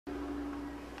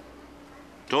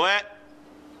诸位，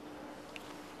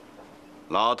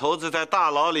老头子在大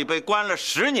牢里被关了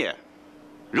10年，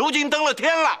如今登了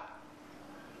天了。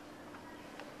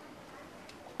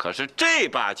可是这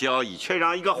把交椅却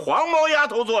让一个黄毛丫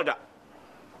头坐着，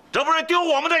这不是丢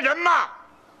我们的人吗？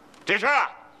这事儿，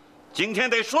今天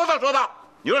得说道说道，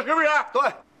你说是不是？对。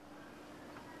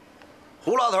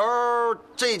胡老头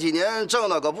这几年挣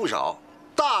的可不少，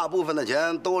大部分的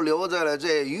钱都留在了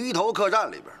这鱼头客栈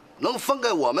里边，能分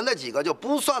给我们那几个就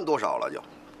不算多少了。就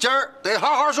今儿得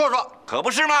好好说说，可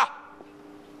不是吗？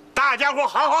大家伙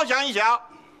好好想一想，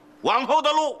往后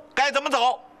的路该怎么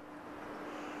走？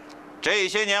这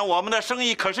些年我们的生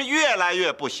意可是越来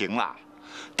越不行了，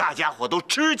大家伙都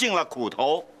吃尽了苦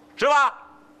头，是吧？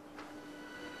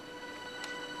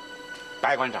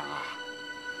白馆长啊，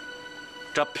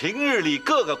这平日里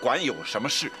各个馆有什么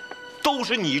事，都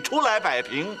是你出来摆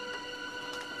平。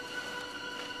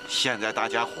现在大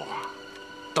家伙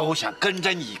都想跟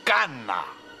着你干呐，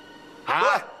啊？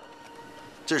对，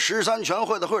这13全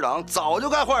会的会长早就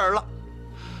该换人了。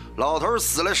老头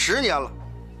死了10年了，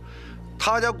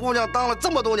他家姑娘当了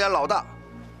这么多年老大。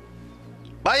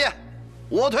白爷，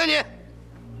我推你。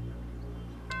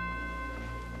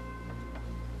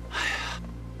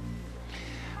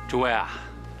诸位啊，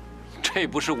这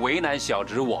不是为难小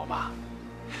侄我吗？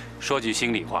说句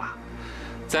心里话，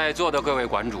在座的各位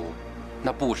馆主，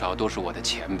那不少都是我的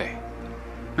前辈，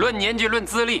论年纪论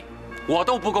资历，我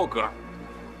都不够格。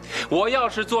我要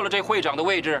是做了这会长的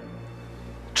位置，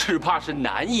只怕是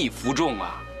难以服众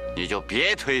啊！你就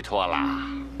别推脱了。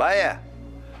白爷，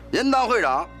您当会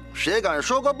长，谁敢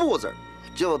说个不字，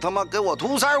就他妈给我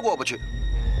涂三过不去，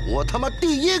我他妈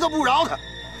第一个不饶他。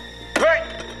对，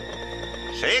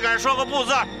谁敢说个不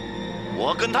字，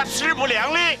我跟他势不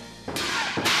两立。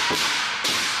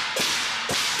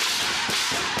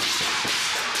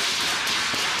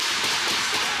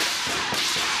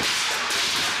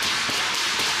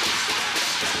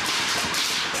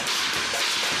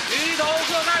鱼头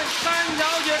客栈3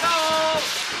小姐到。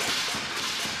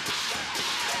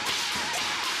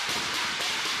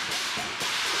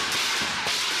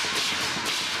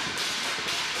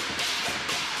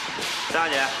大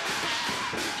姐，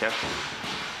请。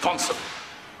放肆！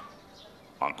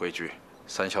按规矩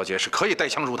，3小姐是可以带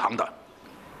枪入堂的。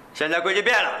现在规矩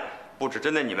变了，不只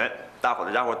针对你们，大伙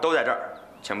的家伙都在这儿，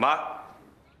请吧。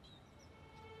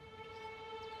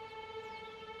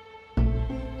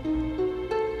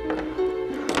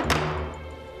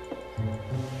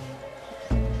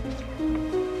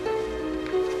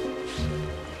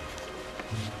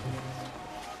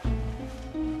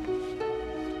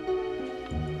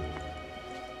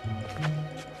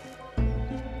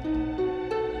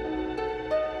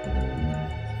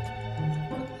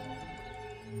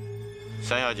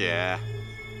三小姐，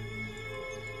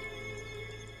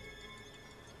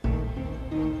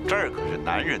这儿可是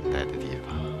男人待的地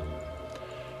方。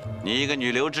你一个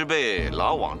女流之辈，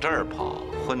老往这儿跑，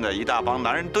混在一大帮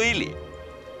男人堆里，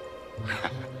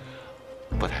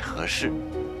不太合适，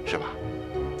是吧？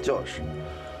就是，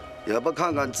也不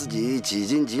看看自己几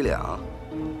斤几两。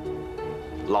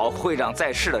老会长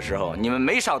在世的时候，你们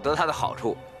没少得他的好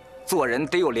处，做人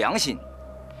得有良心。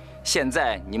现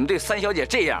在你们对3小姐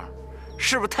这样，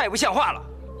是不是太不像话了？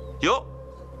哟，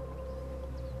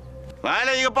来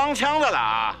了一个帮腔的了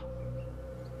啊！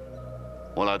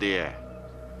吴老弟，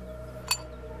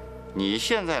你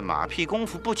现在马屁功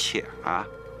夫不浅啊？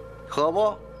可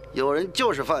不，有人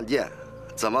就是犯贱。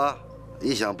怎么，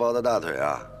你想抱他大腿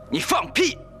啊？你放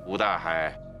屁！吴大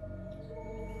海，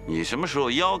你什么时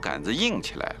候腰杆子硬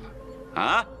起来了？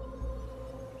啊？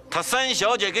他3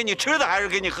小姐给你吃的还是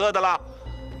给你喝的了？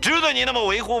值得你那么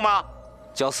维护吗？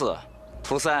焦4、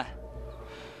涂3，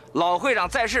老会长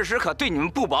在世时可对你们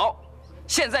不薄，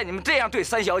现在你们这样对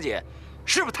3小姐，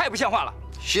是不是太不像话了？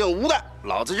姓吴的，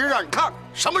老子就让你看看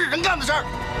什么是人干的事儿。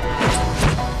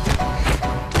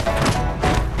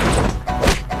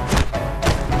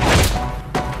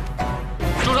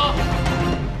住手！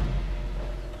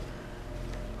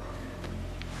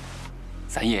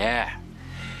三爷，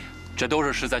这都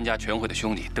是13家全会的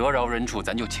兄弟，得饶人处，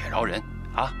咱就且饶人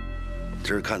啊！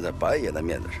今儿看在白爷的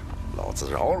面子上，老子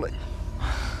饶了你。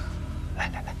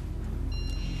来，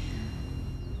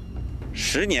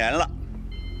 10年了，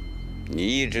你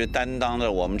一直担当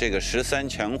着我们这个13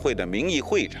全会的名义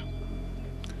会长。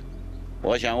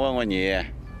我想问问你，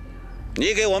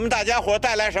你给我们大家伙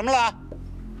带来什么了？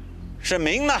是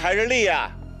名呢还是利啊？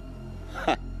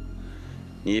哼，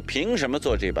你凭什么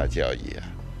做这把交椅啊？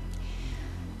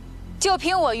就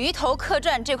凭我鱼头客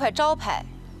栈这块招牌，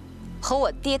和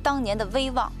我爹当年的威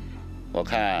望。我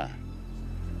看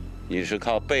你是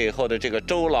靠背后的这个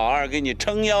周老二给你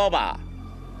撑腰吧？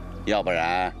要不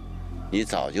然你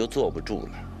早就坐不住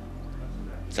了。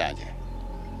三小姐，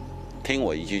听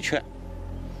我一句劝，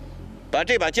把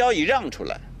这把交椅让出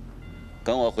来，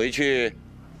跟我回去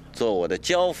做我的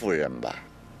焦夫人吧。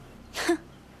哼，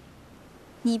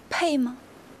你配吗？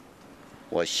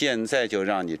我现在就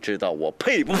让你知道我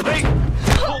配不配。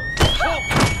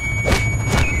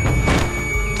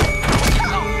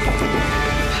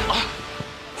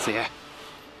四爷，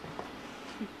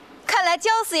看来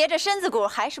焦四爷这身子骨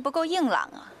还是不够硬朗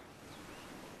啊。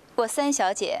我三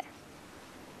小姐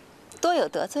多有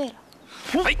得罪了。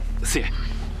哎，四爷，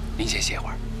您先歇会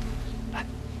儿。来，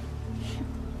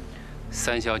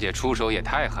三小姐出手也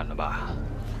太狠了吧！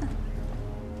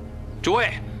诸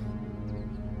位，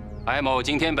艾某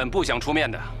今天本不想出面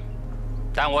的，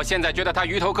但我现在觉得他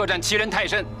鱼头客栈欺人太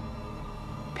甚。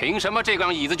凭什么这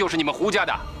张椅子就是你们胡家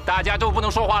的？大家都不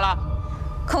能说话了？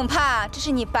恐怕这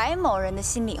是你白某人的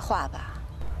心里话吧。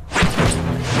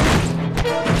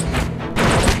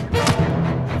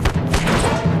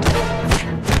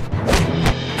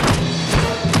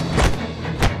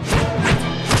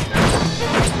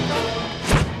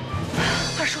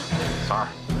二叔，三儿，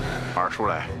二叔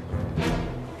来。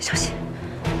小心！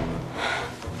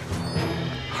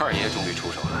二爷终于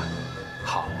出手了，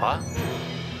好啊！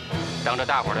当着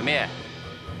大伙儿的面，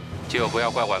就不要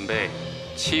怪晚辈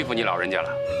欺负你老人家了。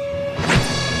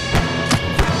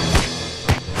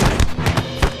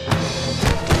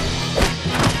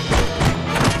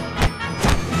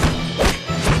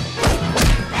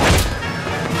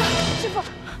师傅，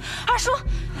二叔，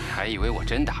你还以为我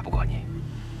真打不过你？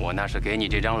我那是给你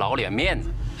这张老脸面子。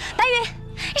白云，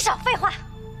你少废话。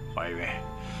白云，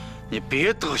你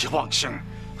别得意忘形。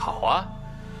好啊，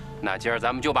那今儿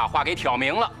咱们就把话给挑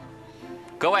明了。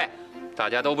各位，大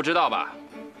家都不知道吧？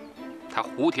他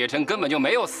胡铁城根本就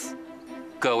没有死。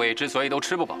各位之所以都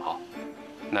吃不饱，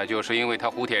那就是因为他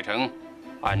胡铁城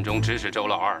暗中指使周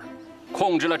老二，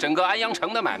控制了整个安阳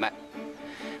城的买卖，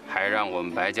还让我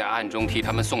们白家暗中替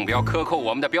他们送镖，克扣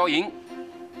我们的镖银。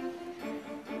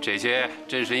这些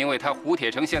正是因为他胡铁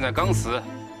城现在刚死，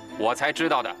我才知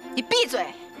道的。你闭嘴！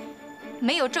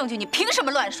没有证据，你凭什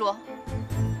么乱说？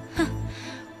哼，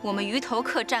我们鱼头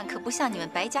客栈可不像你们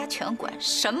白家拳馆，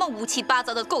什么乌七八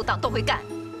糟的勾当都会干。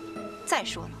再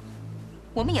说了，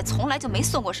我们也从来就没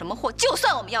送过什么货，就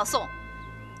算我们要送，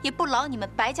也不劳你们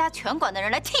白家拳馆的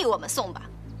人来替我们送吧？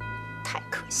太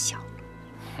可笑了。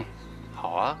哼，好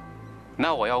啊，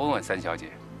那我要问问三小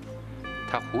姐，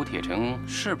他胡铁城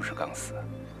是不是刚死？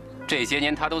这些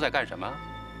年他都在干什么？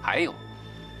还有，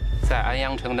在安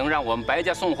阳城能让我们白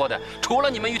家送货的，除了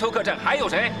你们鱼头客栈，还有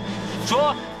谁？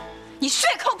说！你血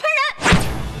口喷人！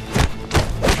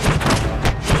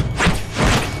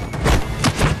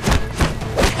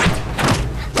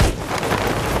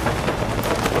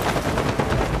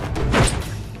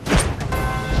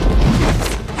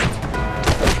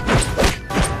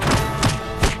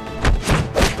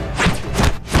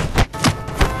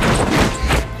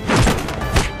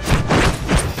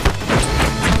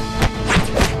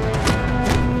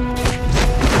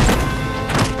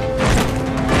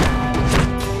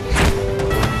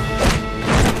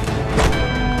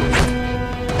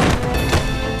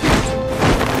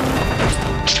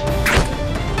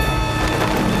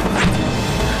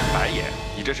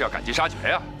是要赶尽杀绝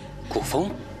呀！古风，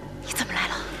你怎么来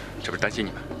了？这不是担心你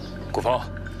们？古风，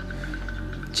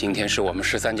今天是我们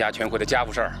13家全会的家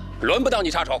务事儿，轮不到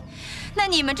你插手。那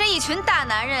你们这一群大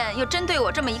男人又针对我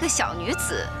这么一个小女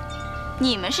子，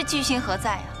你们是居心何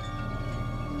在啊？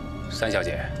三小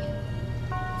姐，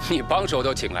你帮手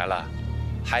都请来了，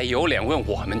还有脸问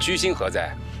我们居心何在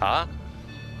啊？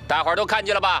大伙儿都看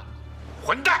见了吧？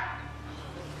混蛋，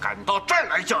敢到这儿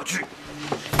来叫屈！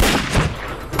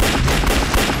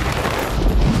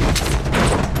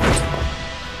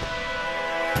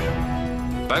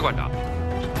白馆长，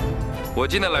我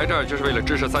今天来这儿就是为了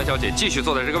支持三小姐继续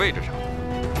坐在这个位置上，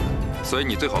所以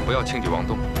你最好不要轻举妄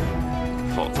动，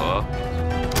否则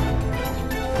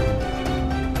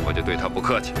我就对她不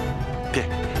客气。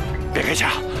别开枪，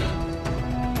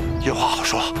有话好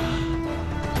说。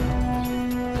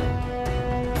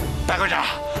白馆长，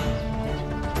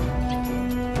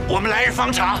我们来日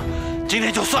方长，今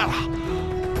天就算了。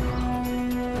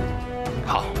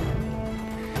好。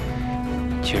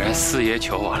既然四爷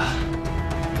求我了，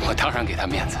我当然给他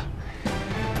面子。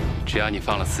只要你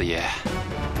放了四爷，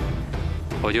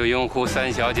我就拥护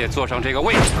三小姐坐上这个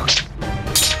位置。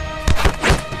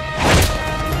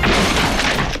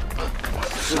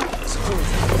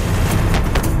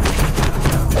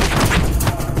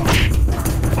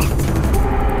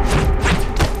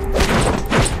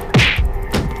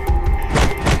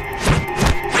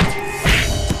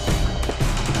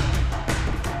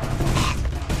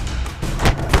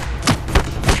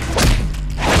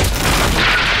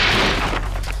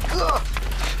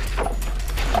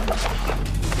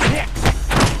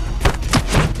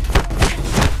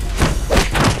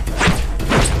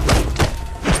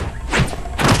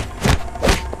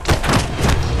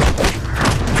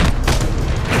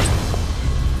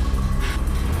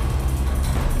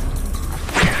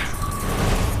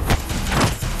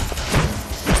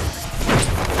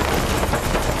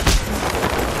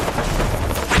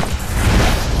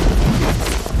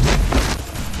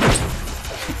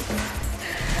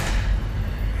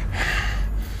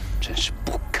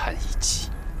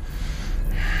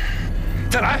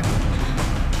再来。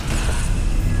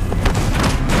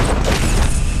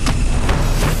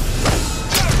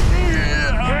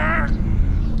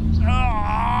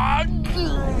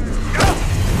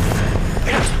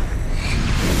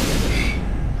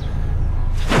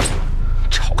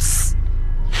找死！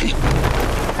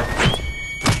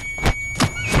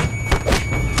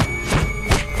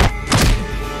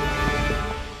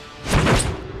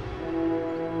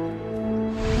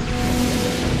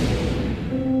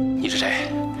你是谁？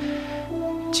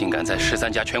竟敢在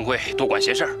13家全会多管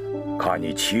闲事儿！看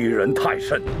你欺人太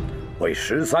甚，为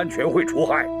13全会除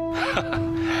害。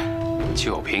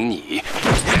就凭你！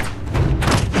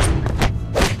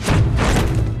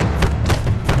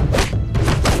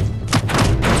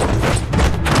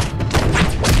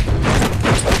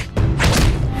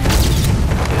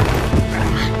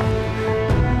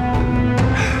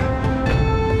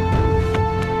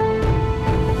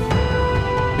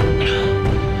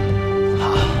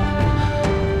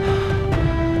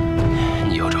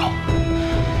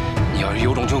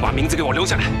名字给我留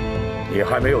下来！你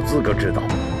还没有资格知道。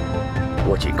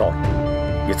我警告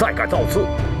你，你再敢造次，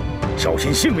小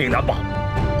心性命难保。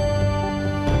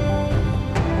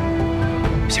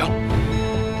行，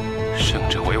胜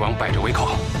者为王，败者为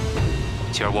寇。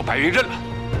今儿我白云认了。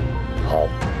好，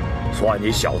算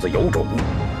你小子有种。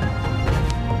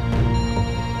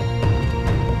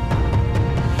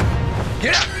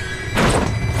别！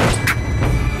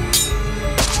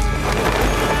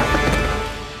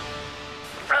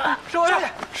少爷，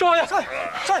少爷，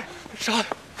少爷，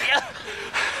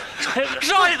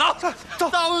少爷，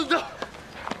走！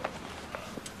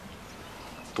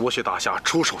多谢大侠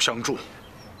出手相助。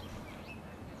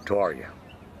周二爷，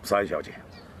三小姐，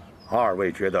二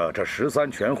位觉得这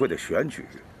13全会的选举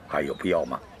还有必要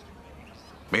吗？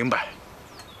明白。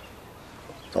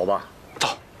走吧。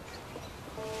走。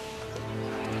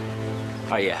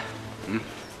二爷，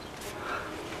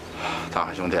大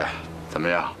海兄弟，怎么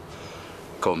样？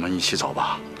跟我们一起走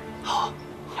吧。好，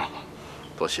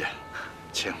多谢，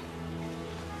请。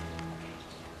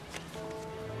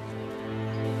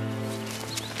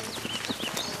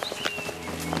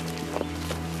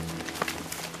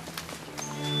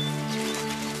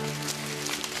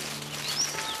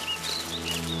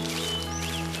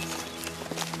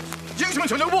英雄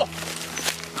请留步。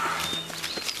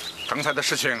刚才的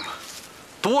事情，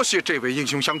多谢这位英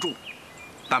雄相助，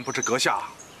但不知阁下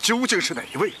究竟是哪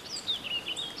一位？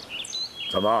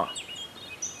怎么，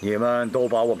你们都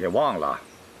把我给忘了？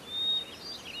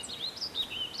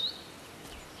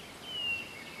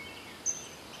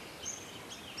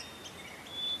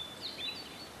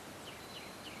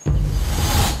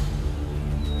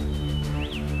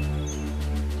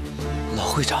老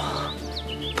会长，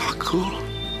大哥，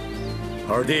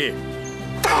二弟，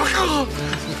大哥，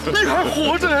你还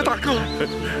活着呀，大哥，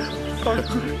大哥，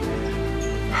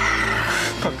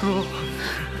大哥。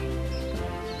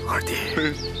二弟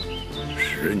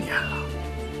，10年了，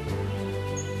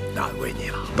难为你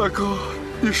了。大哥，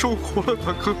你受苦了，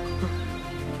大哥。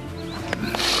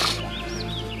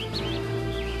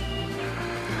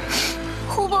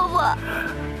胡伯伯，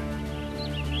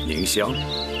宁香，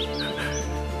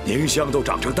宁香都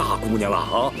长成大姑娘了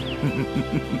啊！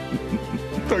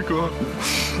大哥，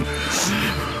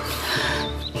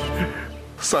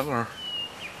三儿，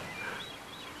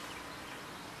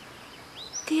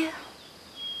爹。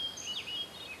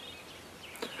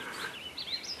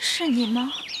是你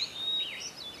吗？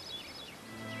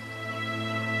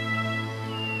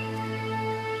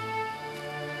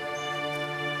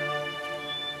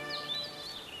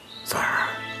三儿，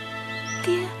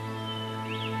爹，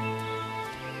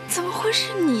怎么会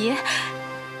是你？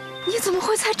你怎么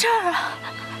会在这儿啊？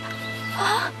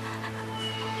啊，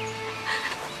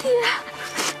爹，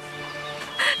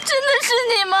真的是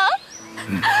你吗？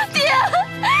爹，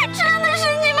真的是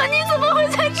你吗？你怎么会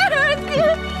在这儿，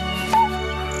爹？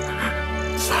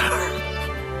三儿，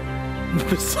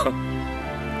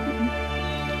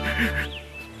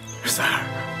三儿，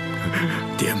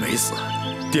爹没死，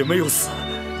爹没有死。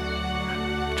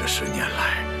这10年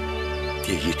来，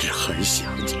爹一直很想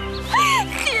你。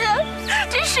爹，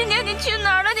这10年你去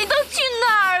哪儿了？你都去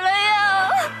哪儿了呀？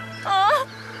啊！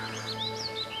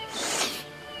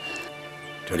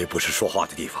这里不是说话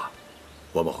的地方，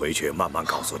我们回去慢慢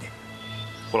告诉你。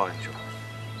胡老英雄，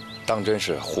当真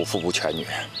是虎父无犬女。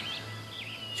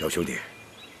小兄弟，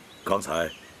刚才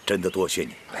真的多谢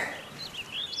你。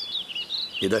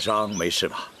你的伤没事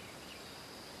吧？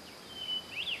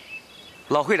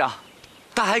老会长，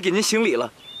大海给您行礼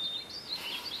了。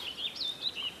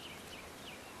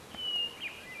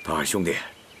大海兄弟，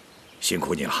辛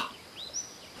苦你了。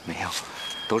没有，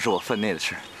都是我分内的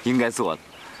事，应该做的。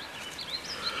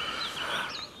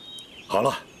好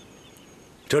了，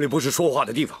这里不是说话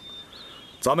的地方，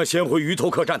咱们先回鱼头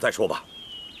客栈再说吧。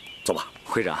走吧，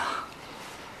会长。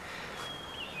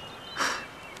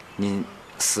您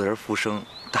死而复生，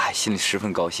大爷心里十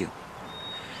分高兴。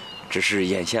只是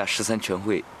眼下13全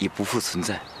会已不复存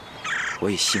在，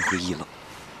我也心灰意冷。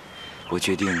我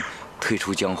决定退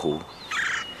出江湖，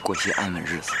过些安稳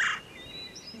日子。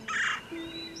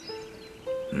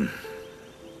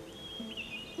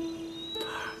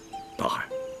大海，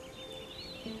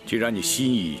既然你心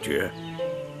意已决，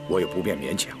我也不便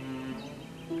勉强。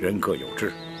人各有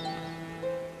志，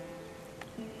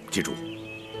记住，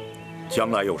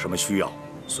将来有什么需要，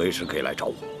随时可以来找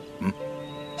我。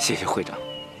谢谢会长，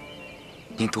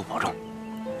您多保重。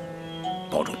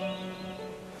保重。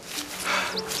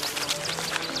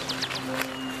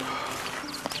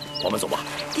我们走吧。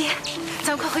爹，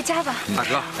咱们快回家吧。大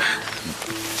哥，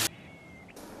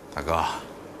大哥，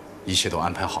一切都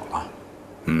安排好了。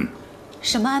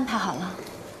什么安排好了？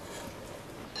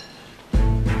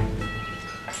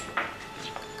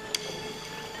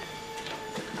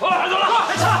走了，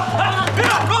别吵！别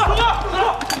吵！走！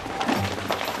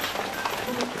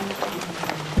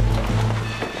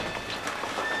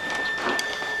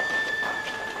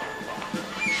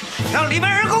让里面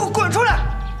人给我滚出来！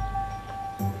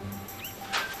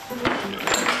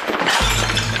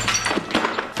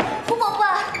胡伯伯，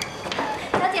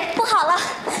小姐，不好了，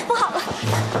不好了，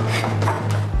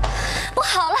不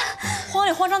好了！慌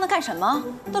里慌张的干什么？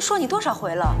都说你多少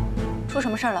回了？出什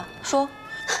么事了？说。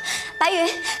白云，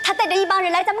他带着一帮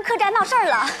人来咱们客栈闹事儿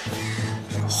了。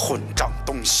混账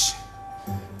东西！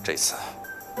这次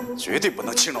绝对不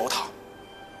能轻饶他，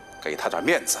给他点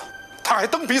面子，他还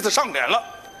蹬鼻子上脸了。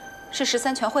是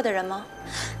13全会的人吗？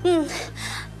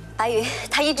白云，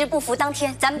他一直不服当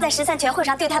天咱们在13全会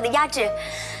上对他的压制，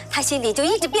他心里就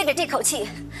一直憋着这口气。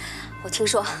我听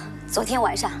说昨天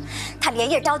晚上他连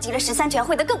夜召集了13全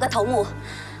会的各个头目，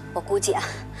我估计啊，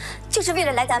就是为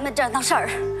了来咱们这儿闹事儿。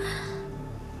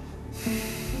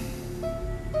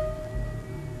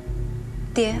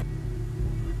爹，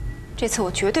这次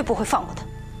我绝对不会放过他。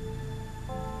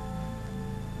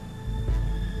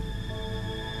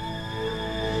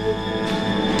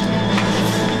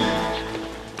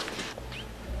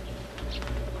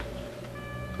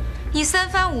你3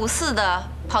番5次的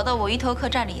跑到我鱼头客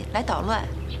栈里来捣乱，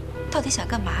到底想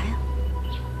干嘛呀？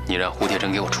你让胡铁成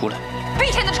给我出来！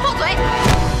闭上你的臭嘴！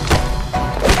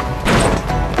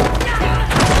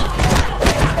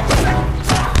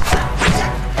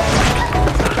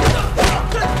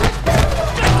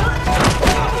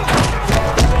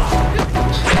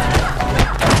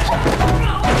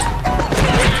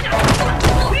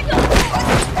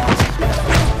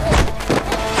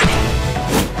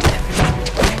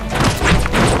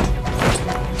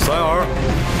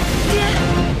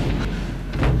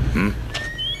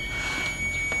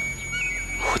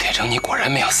你果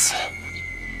然没有死，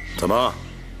怎么？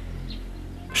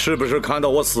是不是看到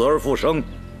我死而复生，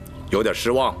有点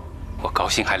失望？我高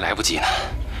兴还来不及呢，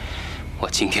我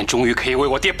今天终于可以为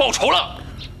我爹报仇了。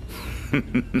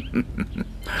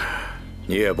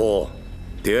你也不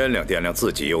掂量掂量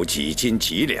自己有几斤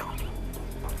几两？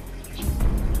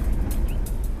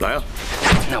来啊！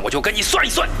那我就跟你算一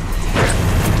算。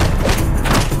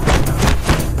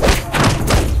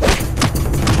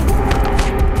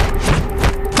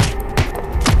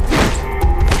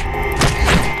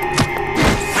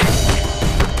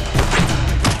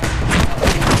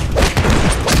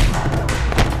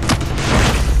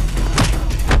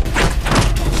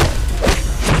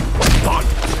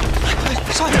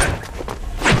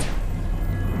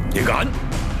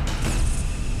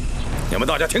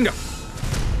大家听着，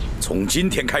从今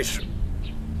天开始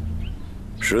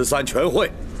，13全会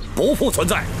不复存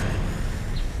在。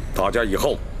大家以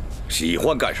后喜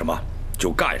欢干什么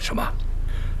就干什么，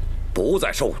不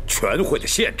再受全会的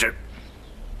限制。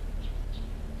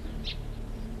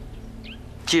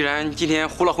既然今天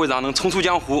胡老会长能重出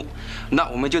江湖，那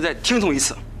我们就再听从一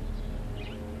次。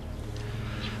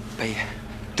白爷，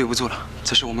对不住了，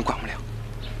这事我们管不了。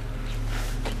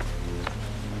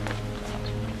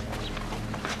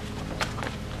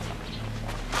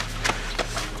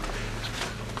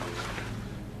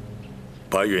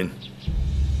白云，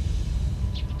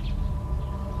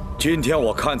今天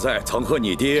我看在曾和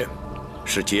你爹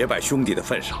是结拜兄弟的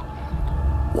份上，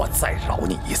我再饶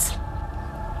你一次。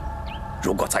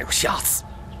如果再有下次，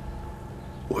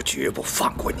我绝不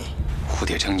放过你。胡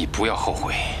铁成，你不要后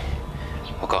悔。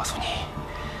我告诉你，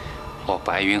我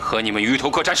白云和你们鱼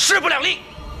头客栈势不两立。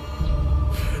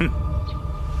哼！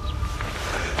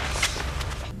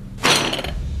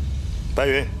白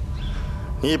云，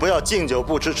你不要敬酒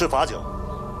不吃吃罚酒。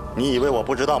你以为我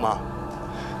不知道吗？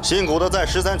辛苦的在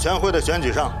13全会的选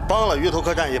举上帮了鱼头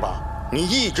客栈一把，你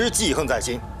一直记恨在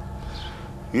心。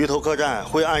鱼头客栈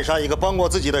会暗杀一个帮过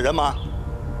自己的人吗？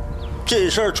这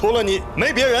事儿除了你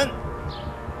没别人。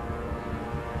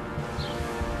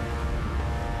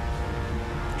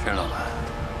任老板，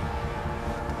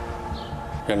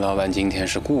任老板今天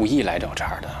是故意来找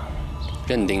茬的，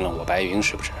认定了我白云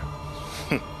是不是？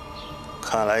哼，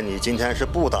看来你今天是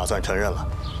不打算承认了。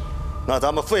那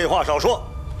咱们废话少说。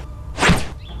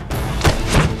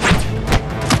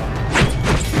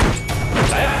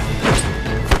 来呀！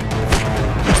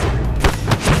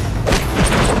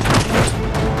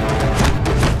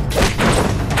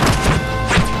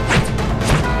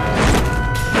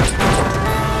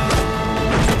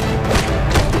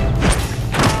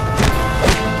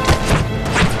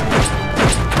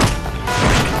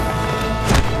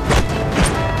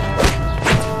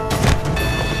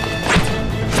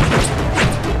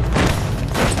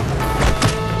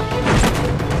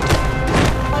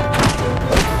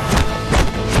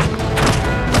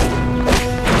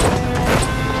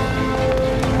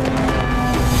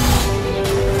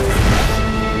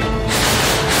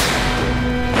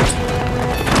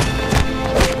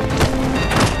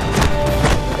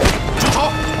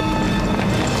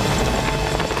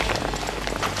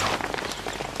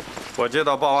我接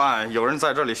到报案，有人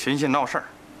在这里寻衅闹事儿，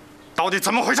到底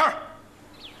怎么回事？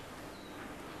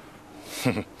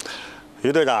哼哼，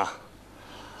于队长，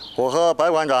我和白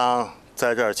馆长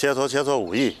在这儿切磋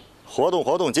武艺，活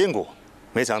动筋骨，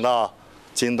没想到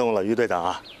惊动了于队长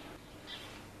啊！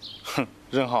哼，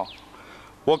任浩，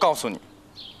我告诉你，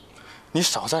你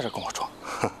少在这跟我装，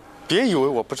别以为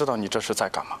我不知道你这是在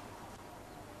干嘛。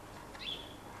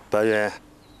白云，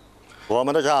我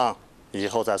们的账以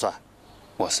后再算。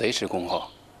 我随时恭候。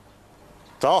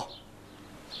走。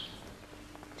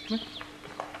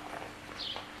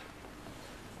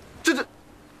这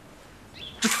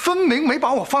分明没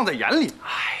把我放在眼里。哎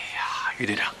呀，于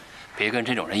队长，别跟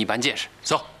这种人一般见识。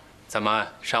走，咱们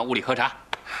上屋里喝茶。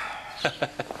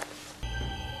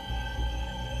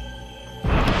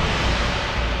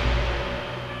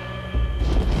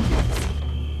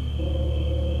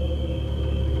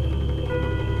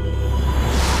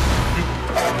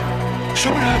什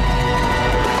么人？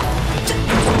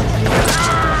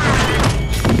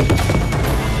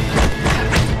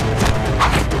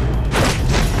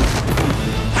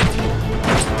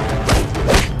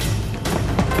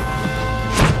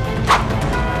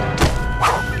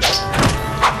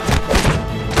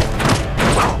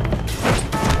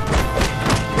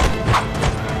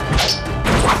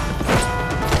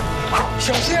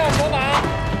小心啊，小马！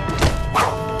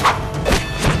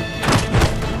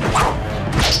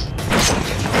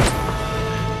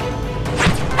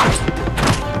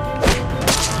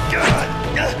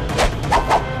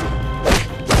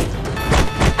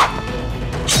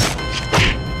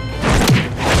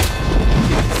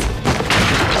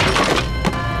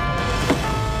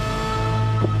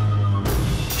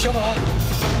 小马，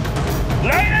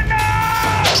来人呐！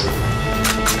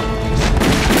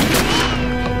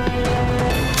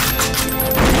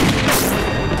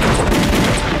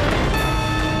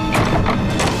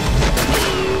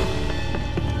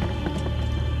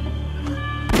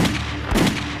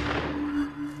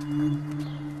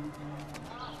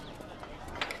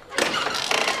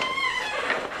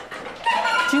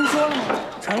听说了吗？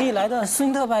城里来的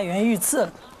孙特派员遇刺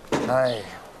了。哎。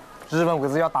 日本鬼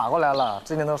子要打过来了，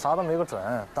这年头啥都没个准，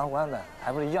当官的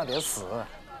还不是一样得死。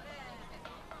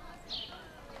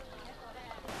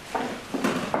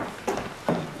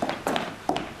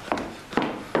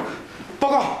报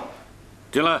告，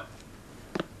进来。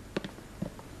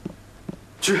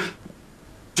局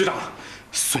长，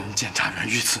孙检察员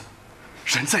遇刺，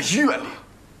人在医院里。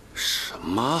什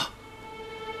么？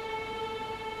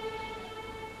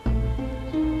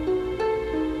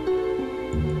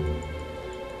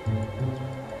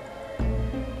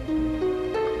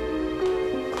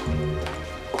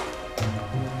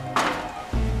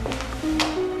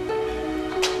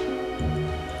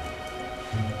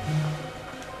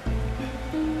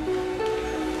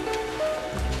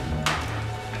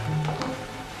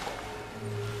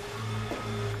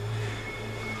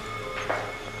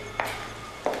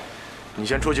 你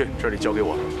先出去，这里交给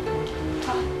我。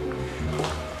好。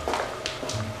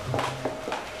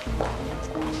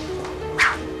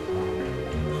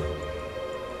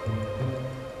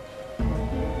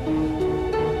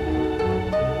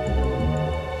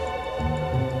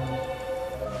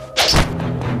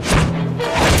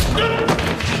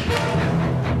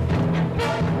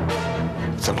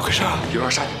怎么回事啊？有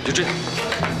人杀你，就追他。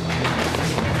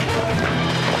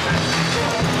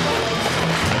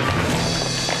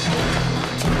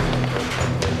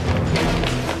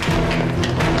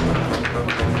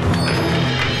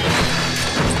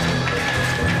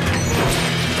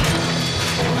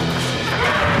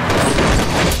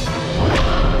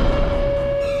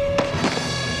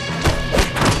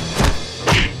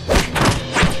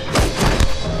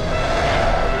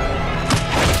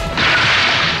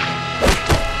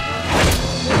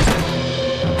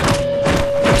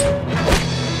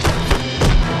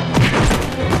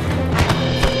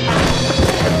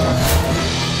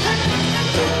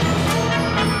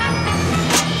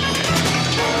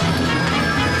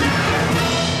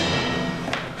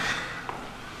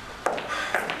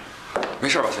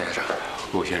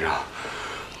陆先生，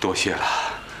多谢了。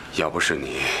要不是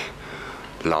你，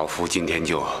老夫今天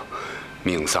就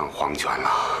命丧黄泉了。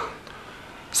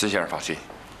孙先生放心，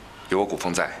有我古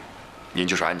风在，您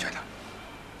就是安全的。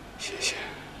谢谢。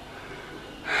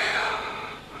哎呀，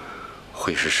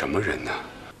会是什么人呢？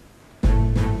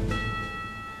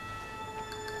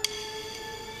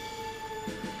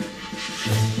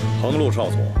横路少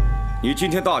佐，你今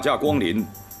天大驾光临，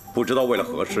不知道为了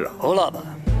何事啊？侯老板，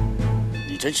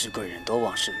你真是贵人多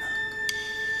忘事呢。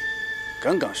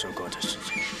刚刚说过的事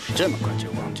情，这么快就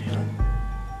忘记了？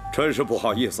真是不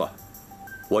好意思，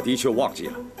我的确忘记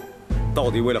了。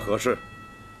到底为了何事？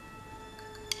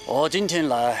我今天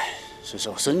来是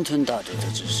受森村大佐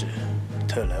的指示，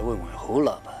特来问问侯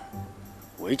老板，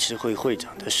维持会会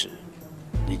长的事，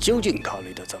你究竟考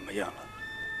虑的怎么样了？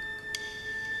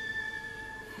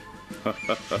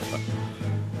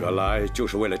原来就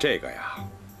是为了这个呀！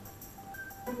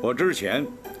我之前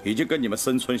已经跟你们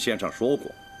森村先生说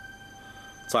过，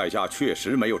在下确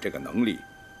实没有这个能力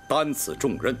担此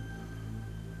重任。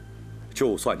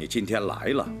就算你今天来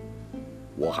了，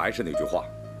我还是那句话，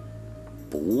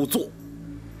不做。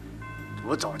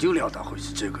我早就料到会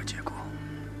是这个结果。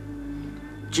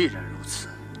既然如此，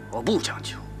我不强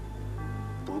求。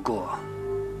不过，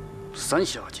三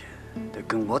小姐得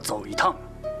跟我走一趟。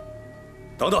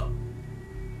等等，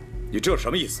你这什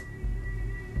么意思？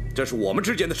这是我们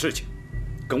之间的事情，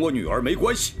跟我女儿没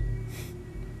关系。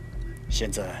现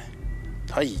在，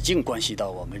她已经关系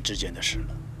到我们之间的事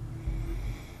了。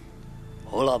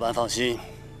侯老板放心，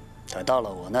她到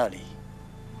了我那里，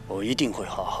我一定会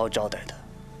好好招待她，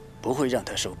不会让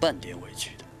她受半点委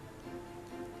屈的。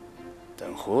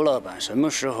等胡老板什么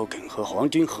时候肯和皇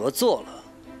军合作了，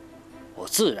我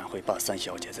自然会把三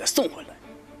小姐再送回来。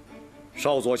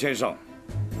少佐先生，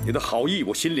你的好意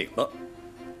我心领了，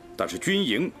但是军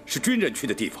营是军人去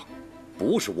的地方，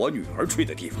不是我女儿去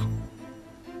的地方。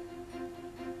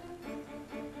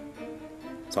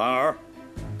三儿，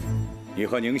你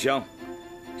和宁香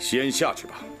先下去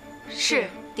吧。是，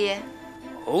爹。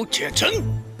侯铁成，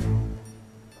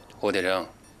侯铁成，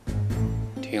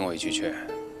听我一句劝，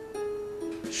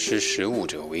识时务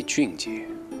者为俊杰。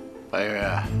白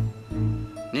月，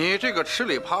你这个吃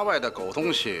里扒外的狗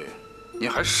东西，你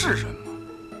还是人吗？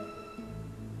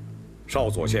少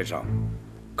佐先生，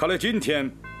看来今天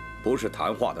不是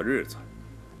谈话的日子，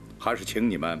还是请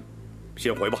你们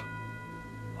先回吧。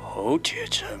侯铁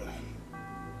成，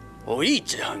我一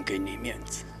直很给你面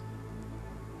子，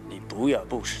你不要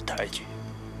不识抬举。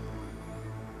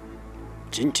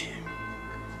今天，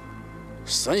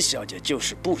三小姐就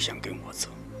是不想跟我走，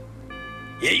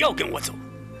也要跟我走。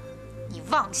你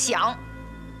妄想！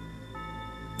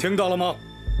听到了吗？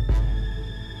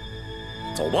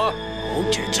走吧。侯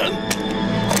铁成。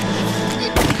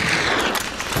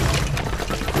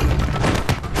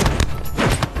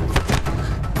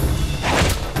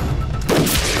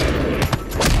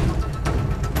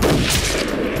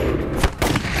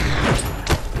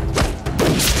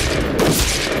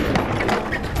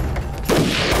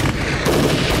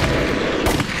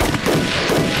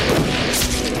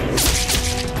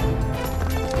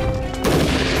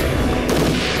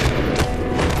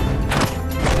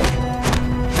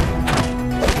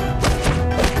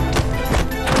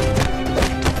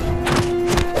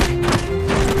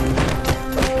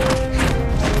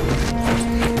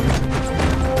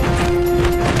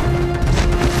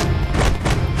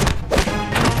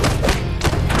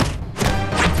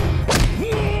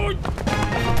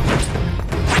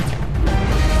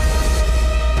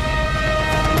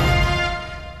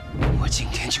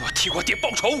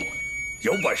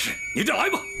有本事你就来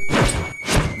吧！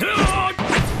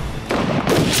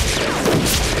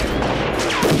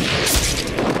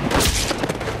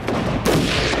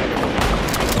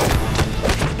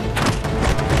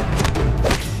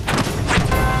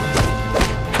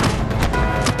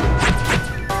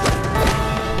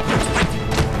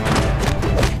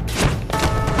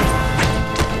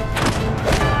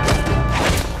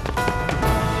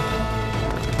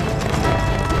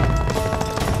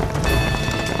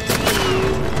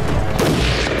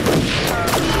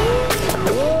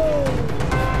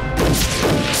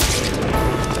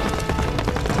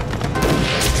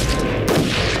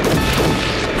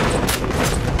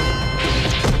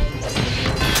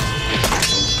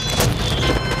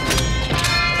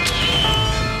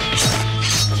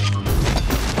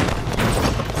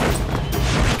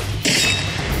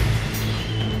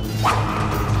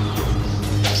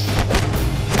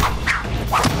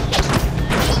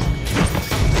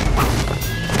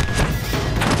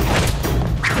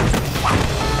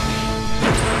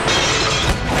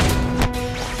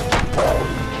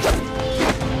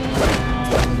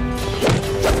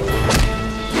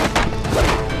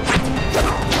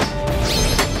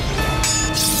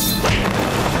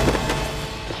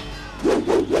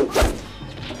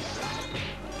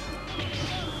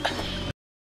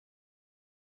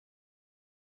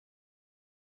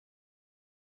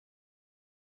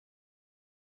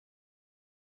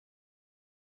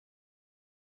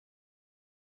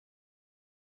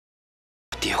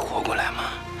也活过来吗？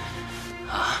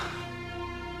啊？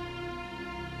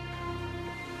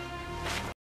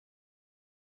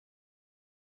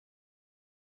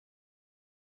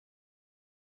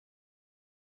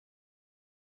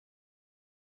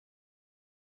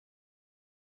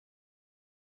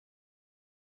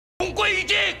同归于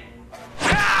尽！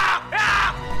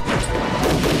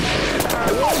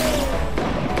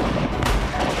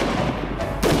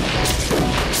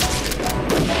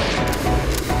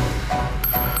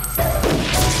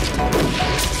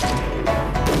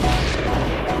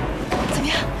怎么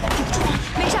样？顶得住吗？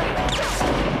没事。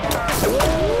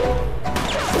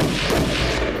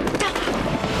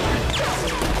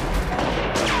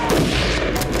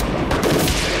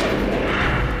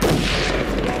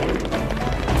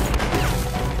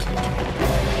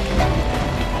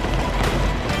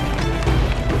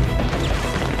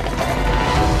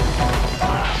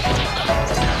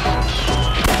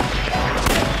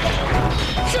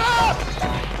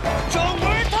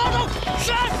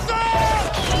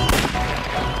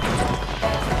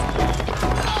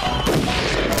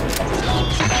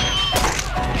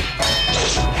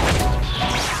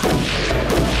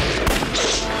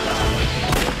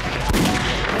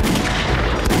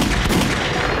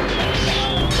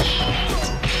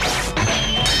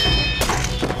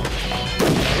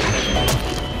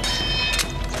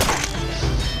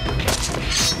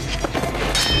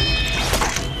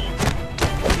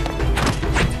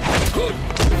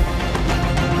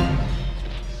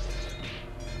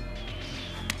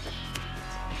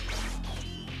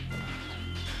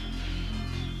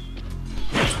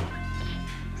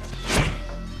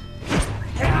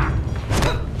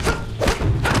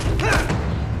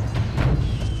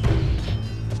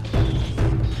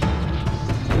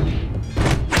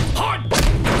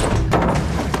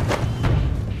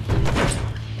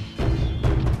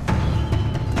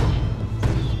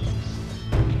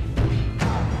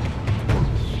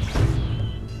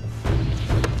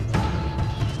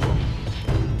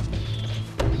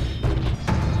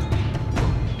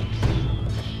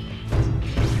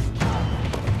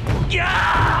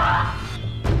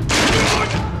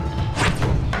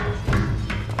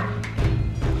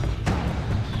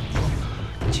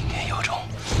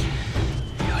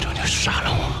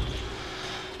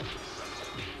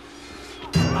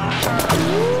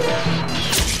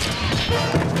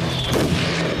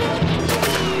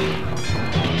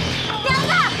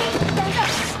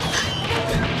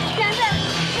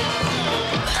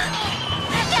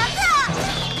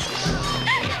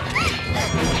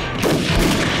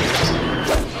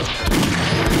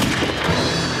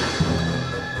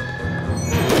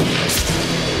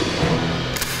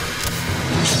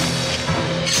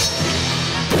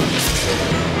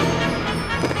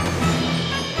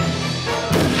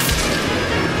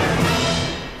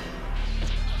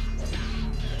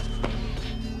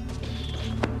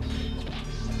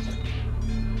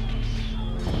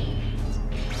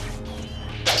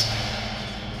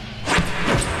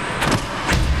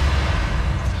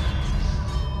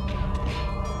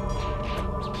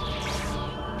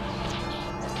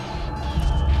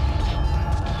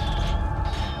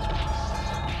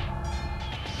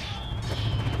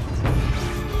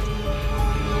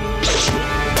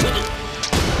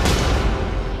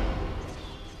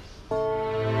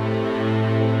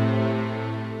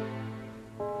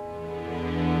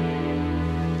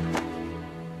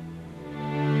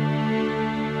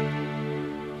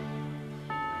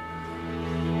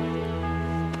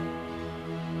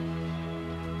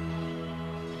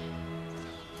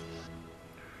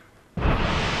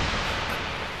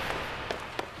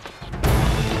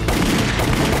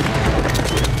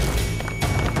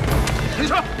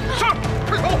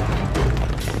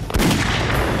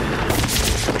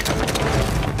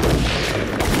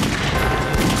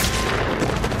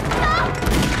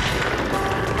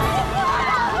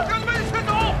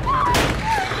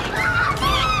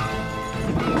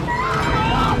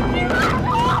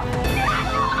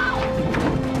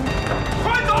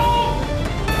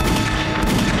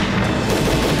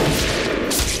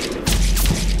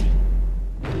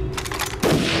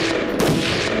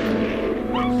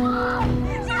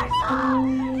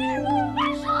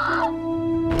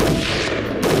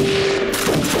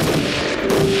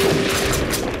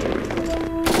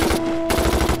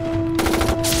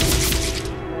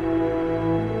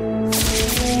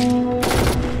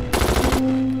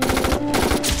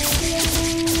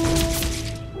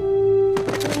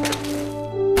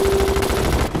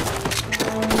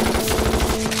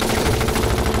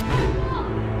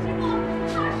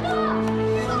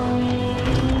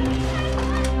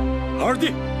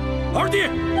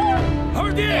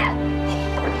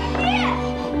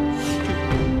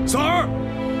三儿，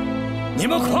你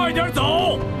们快点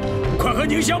走，快和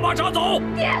宁香马上走！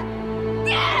爹，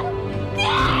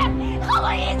和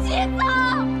我一起走！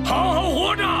好好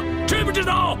活着，知不知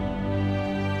道？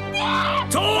爹，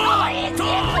走啊！和我一起走！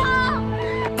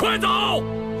快走！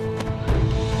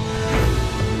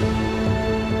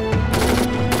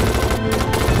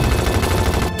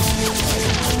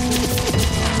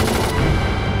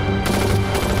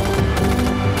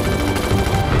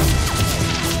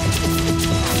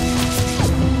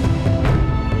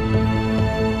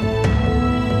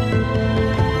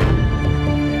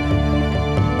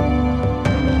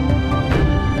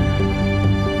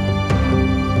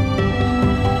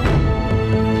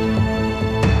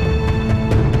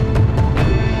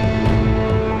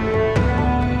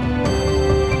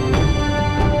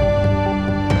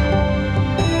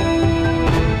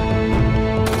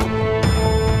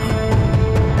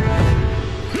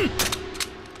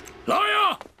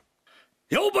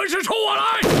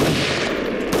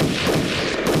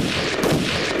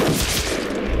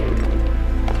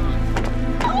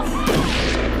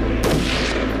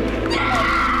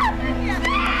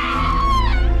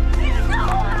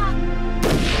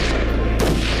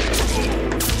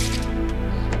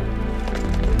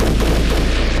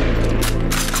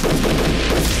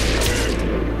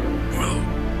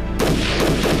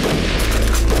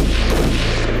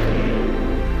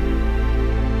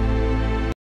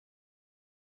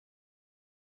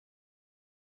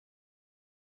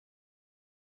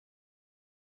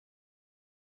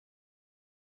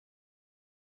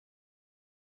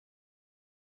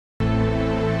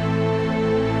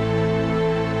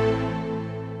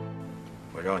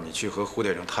 让你去和胡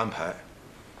铁城摊牌，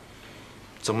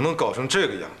怎么能搞成这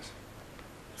个样子？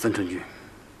曾春军，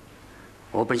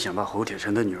我本想把胡铁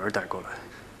城的女儿带过来，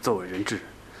作为人质，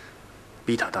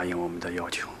逼他答应我们的要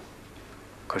求，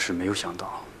可是没有想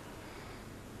到。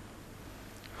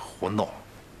胡闹！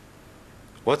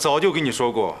我早就跟你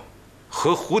说过，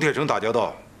和胡铁城打交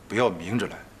道不要明着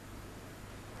来。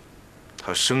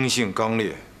他生性刚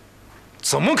烈，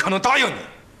怎么可能答应你？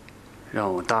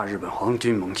让我大日本皇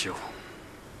军蒙羞。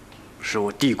 是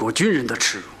我帝国军人的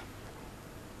耻辱，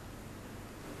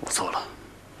我错了。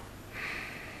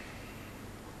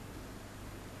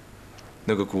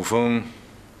那个古风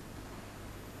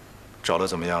找得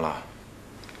怎么样了？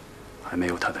还没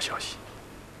有他的消息。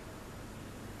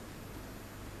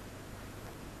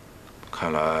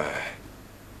看来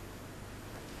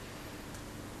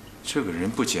这个人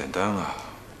不简单啊！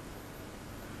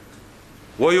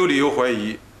我有理由怀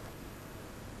疑，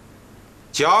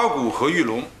甲骨和玉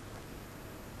龙。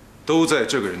 都在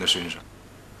这个人的身上，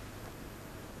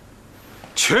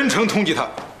全城通缉他。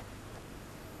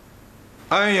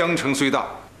安阳城虽大，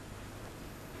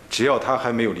只要他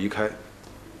还没有离开，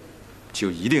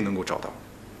就一定能够找到。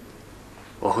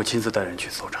我会亲自带人去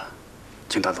搜查，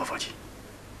请大佐放心。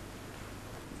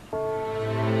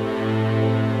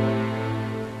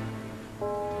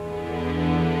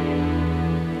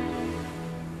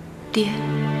爹，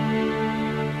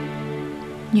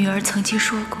女儿曾经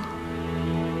说过。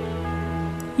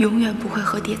 永远不会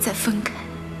和爹再分开，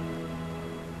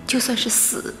就算是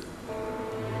死，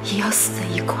也要死在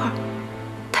一块儿。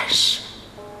但是，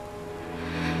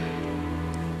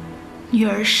女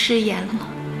儿失言了，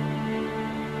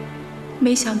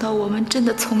没想到我们真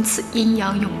的从此阴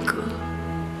阳永隔。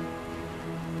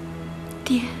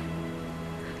爹，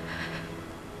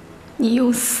你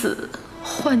用死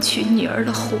换取女儿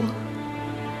的活，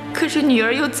可是女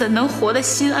儿又怎能活得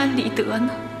心安理得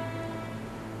呢？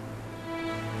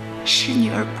 是女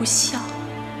儿不孝，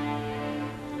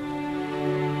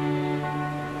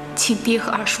请爹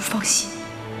和二叔放心，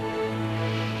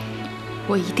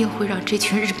我一定会让这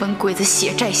群日本鬼子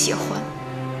血债血还，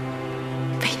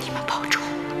为你们报仇。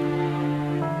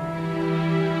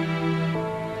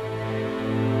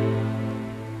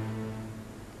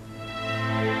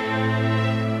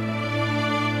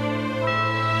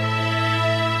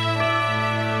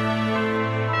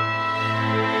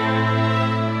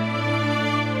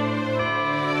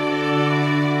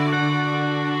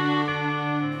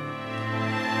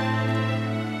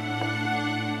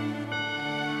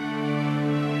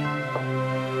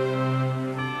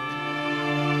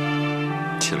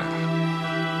起来。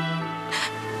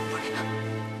别走。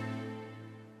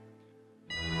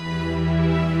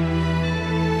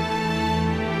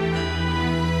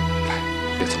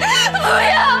不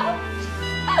要！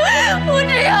我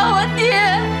只要我爹，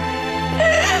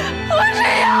我只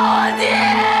要我爹，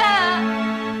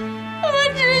我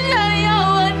只想要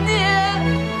我爹，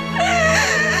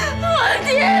我爹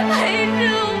陪着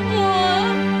我，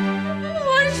我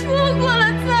说过了，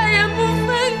再也不分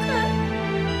开。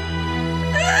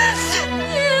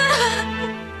爹。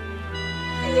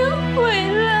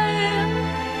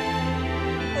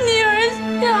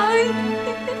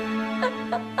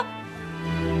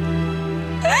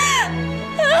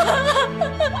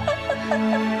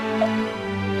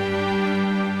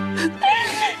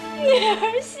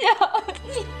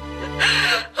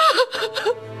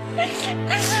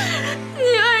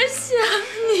女儿想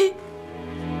你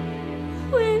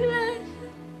回来。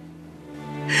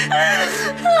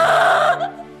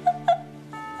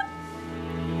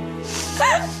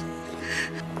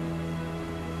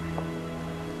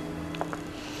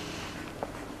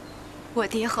我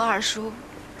爹和二叔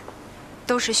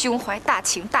都是胸怀大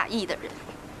情大义的人，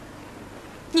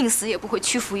宁死也不会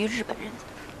屈服于日本人。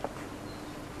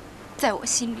在我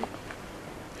心里，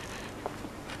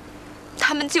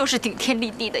他们就是顶天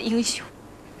立地的英雄。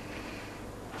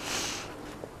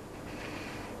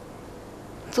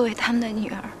作为他们的女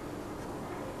儿，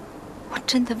我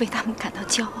真的为他们感到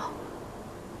骄傲。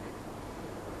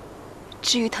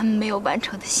至于他们没有完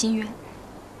成的心愿，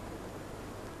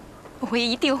我也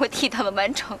一定会替他们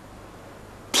完成，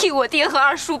替我爹和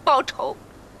二叔报仇。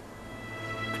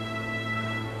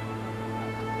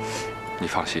你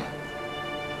放心，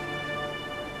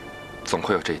总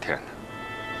会有这一天的，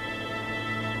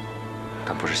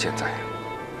但不是现在。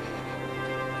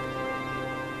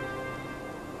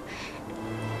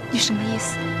你什么意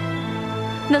思？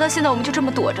难道现在我们就这么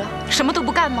躲着，什么都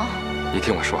不干吗？你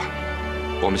听我说，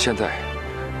我们现在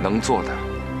能做的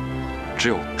只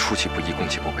有出其不意，攻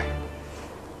其不备。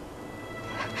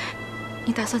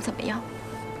你打算怎么样？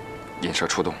引蛇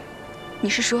出洞。你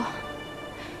是说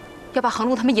要把横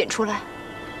路他们引出来？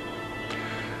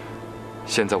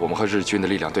现在我们和日军的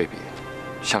力量对比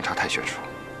相差太悬殊。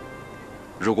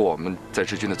如果我们在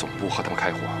日军的总部和他们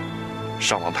开火，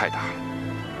伤亡太大。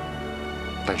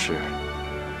但是，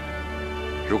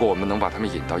如果我们能把他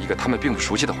们引到一个他们并不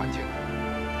熟悉的环境，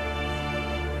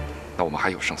那我们还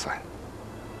有胜算。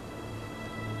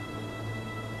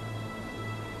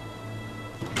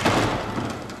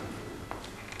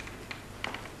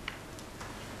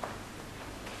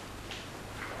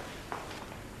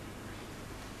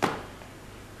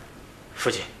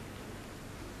父亲，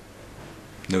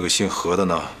那个姓何的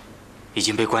呢？已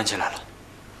经被关起来了。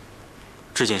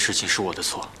这件事情是我的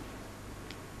错，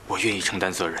我愿意承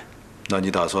担责任。那你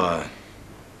打算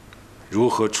如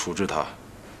何处置他？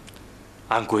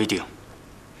按规定，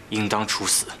应当处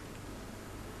死。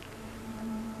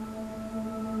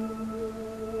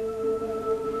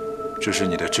这是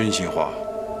你的真心话。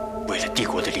为了帝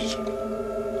国的利益，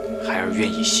孩儿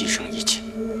愿意牺牲一切。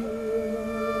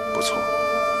不错，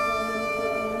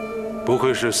不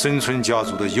愧是森村家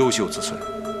族的优秀子孙。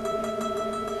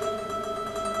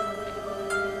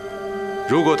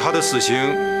如果他的死刑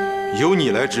由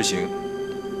你来执行，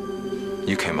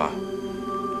你肯吗？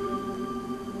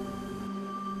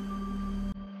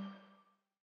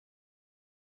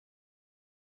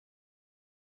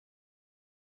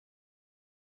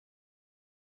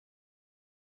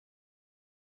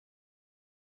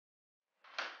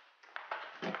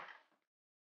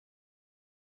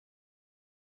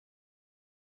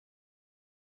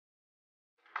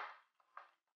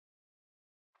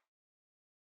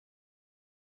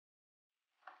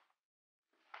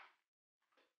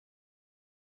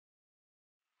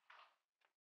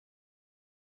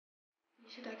你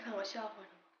是来看我笑话的吗？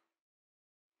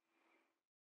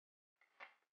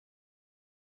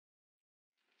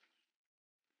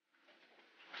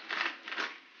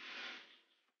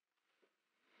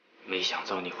没想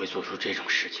到你会做出这种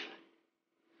事情来，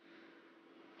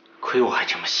亏我还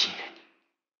这么信任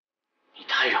你，你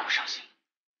太让我伤心了。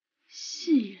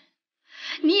信任？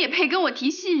你也配跟我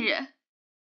提信任？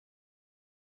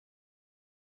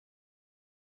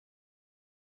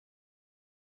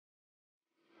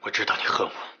我知道你恨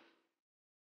我，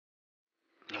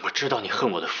我知道你恨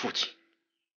我的父亲，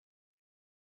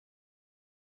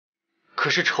可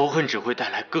是仇恨只会带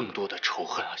来更多的仇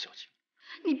恨啊，小青。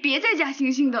你别再假惺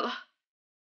惺的了。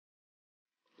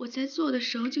我在做的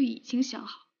时候就已经想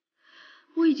好，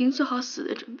我已经做好死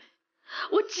的准备。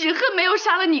我只恨没有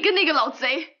杀了你跟那个老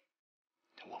贼。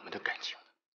我们的感情呢？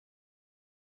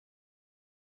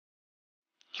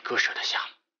你割舍得下吗？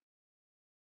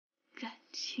感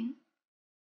情？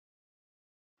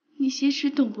你挟持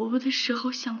董伯伯的时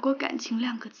候想过感情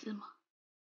2个字吗？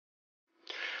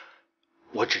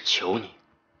我只求你，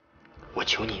我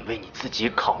求你为你自己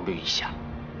考虑一下。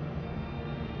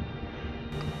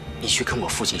你去跟我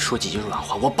父亲说几句软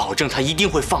话，我保证他一定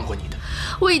会放过你的。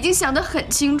我已经想得很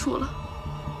清楚了，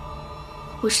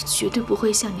我是绝对不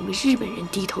会向你们日本人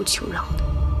低头求饶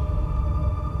的。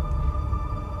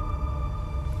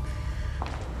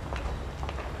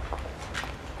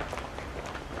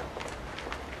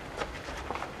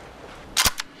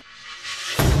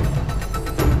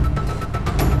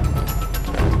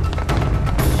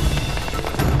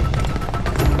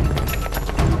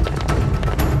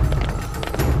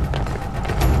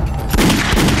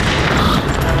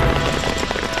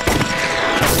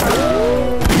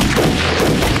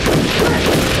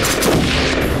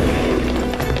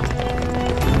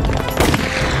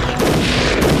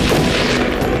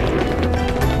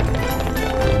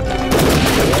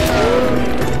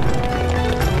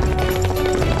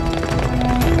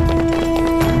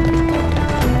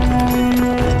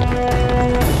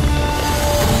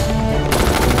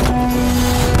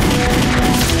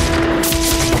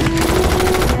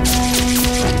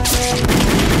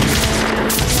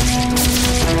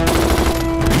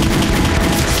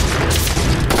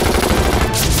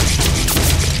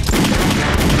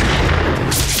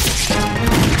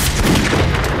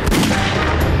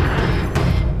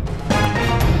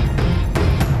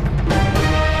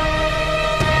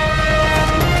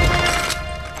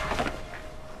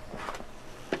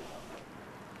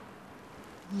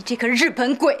这个日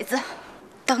本鬼子！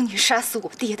当你杀死我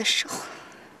爹的时候，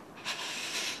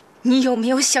你有没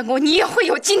有想过你也会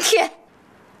有今天？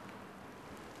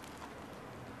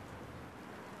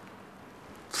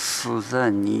死在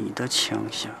你的枪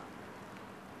下，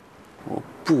我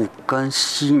不甘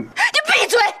心。你闭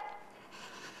嘴！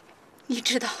你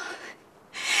知道有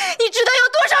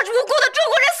多少无辜的中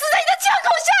国人死在你的枪口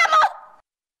下吗？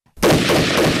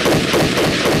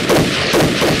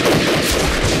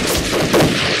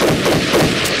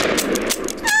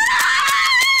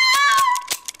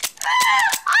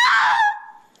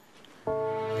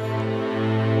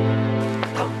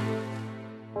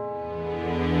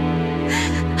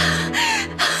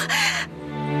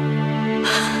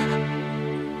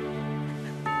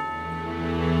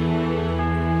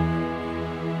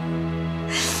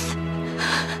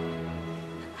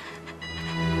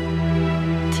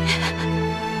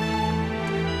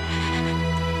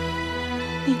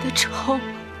 你的仇，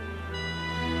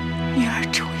女儿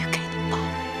终于给你报了。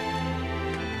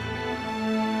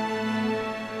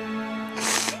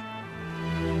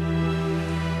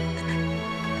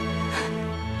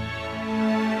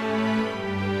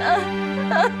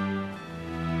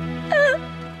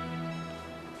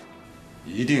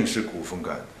一定是古风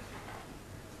干的。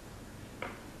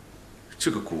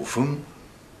这个古风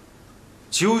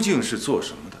究竟是做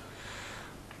什么的？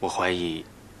我怀疑。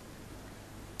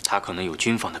 他可能有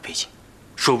军方的背景，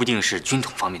说不定是军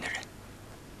统方面的人。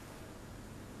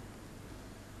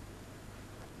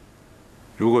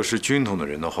如果是军统的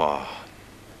人的话，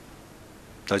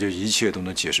那就一切都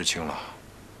能解释清了。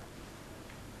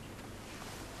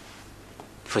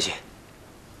父亲，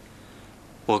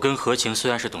我跟何晴虽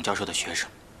然是董教授的学生，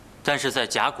但是在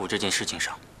甲骨这件事情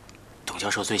上，董教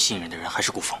授最信任的人还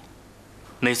是古风。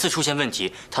每次出现问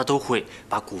题，他都会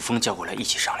把古风叫过来一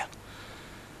起商量。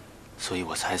 所以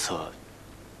我猜测，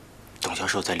董教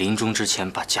授在临终之前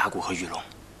把甲骨和玉龙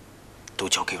都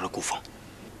交给了古风。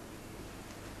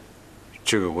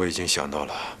这个我已经想到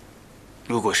了。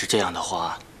如果是这样的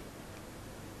话，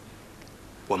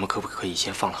我们可不可以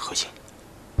先放了何晴？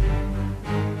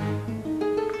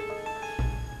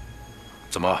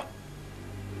怎么？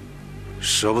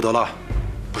舍不得了？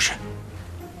不是。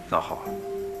那好，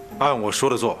按我说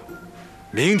的做，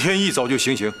明天一早就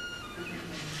行刑。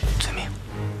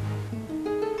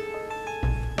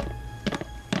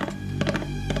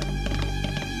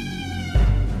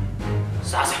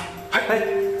 杀去！嘿，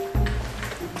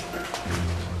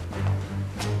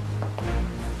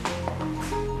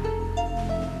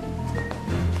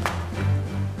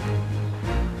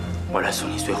我来送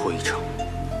你最后一程。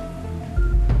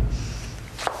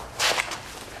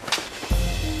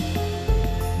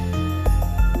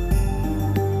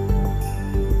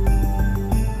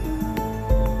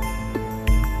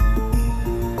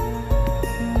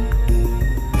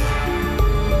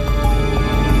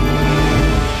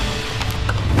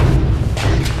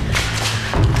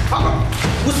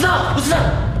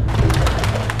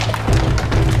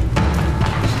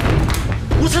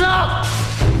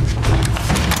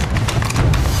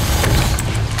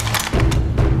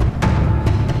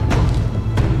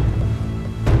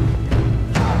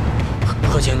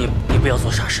你不要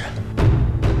做傻事，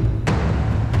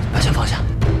把枪放下，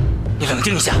你冷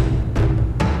静一下。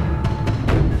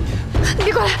你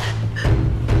别过来！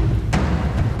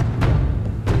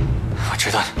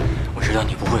我知道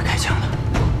你不会开枪的，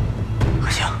何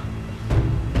晴，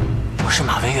我是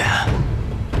马文远，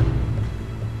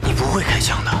你不会开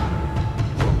枪的。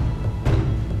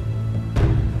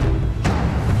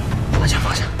把枪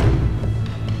放下，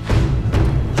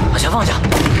把枪放下。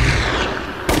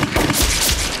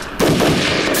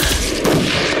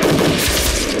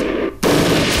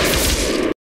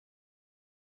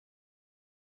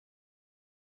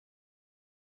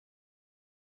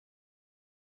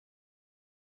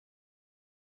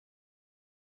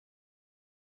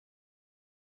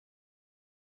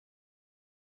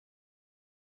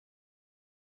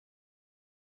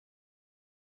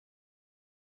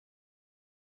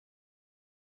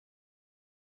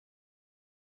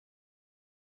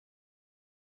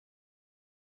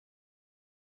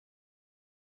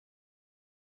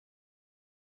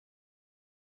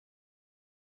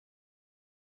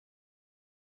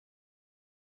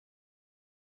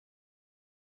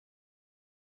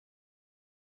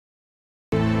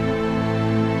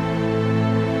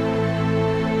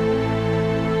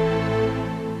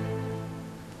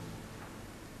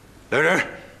 来人，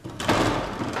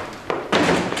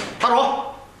大主，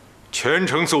全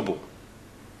城搜捕，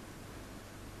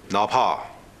哪怕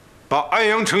把安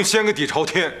阳城掀个底朝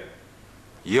天，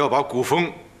也要把古风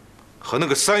和那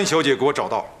个三小姐给我找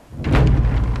到。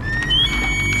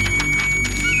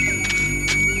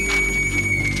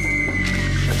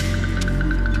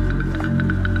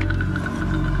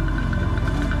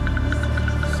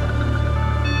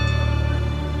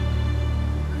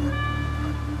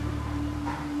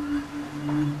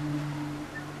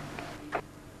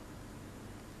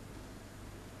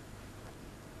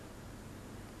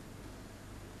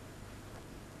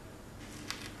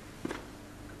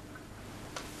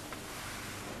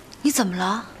你怎么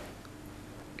了？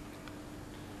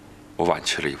我晚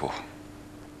去了一步，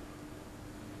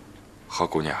和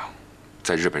姑娘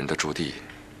在日本人的驻地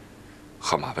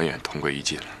和马文远同归于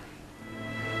尽了。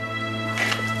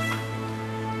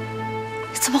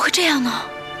怎么会这样呢？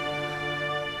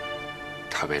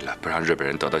他为了不让日本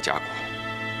人得到甲骨，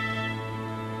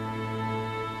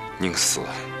宁死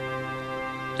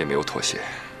也没有妥协。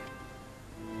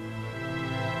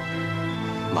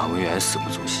马文远死不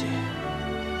足惜，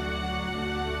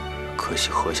可惜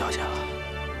何小姐了。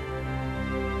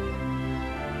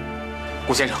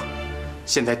顾先生，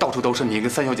现在到处都是你跟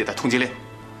三小姐的通缉令，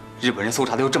日本人搜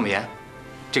查的又这么严，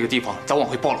这个地方早晚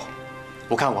会暴露。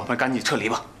我看我们赶紧撤离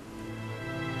吧。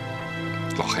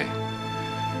老黑，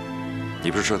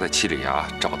你不是说在七里崖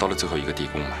找到了最后一个地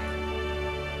宫吗？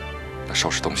那收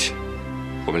拾东西，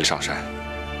我们上山，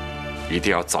一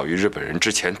定要早于日本人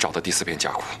之前找到第4片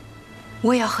甲骨。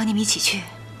我也要和你们一起去。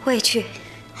我也去。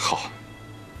好。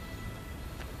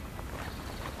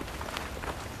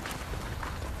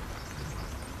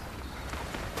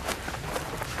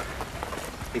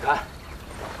你看，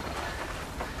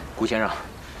顾先生，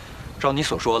照你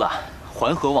所说的，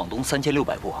环河往东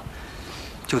3600步，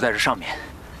就在这上面。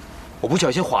我不小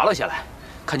心滑了下来，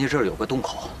看见这儿有个洞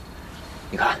口。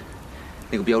你看，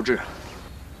那个标志，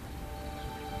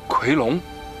夔龙。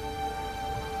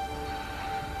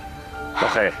老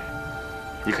黑，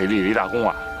你可以立了一大功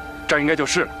啊！这儿应该就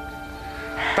是了。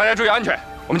大家注意安全，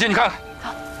我们进去看看。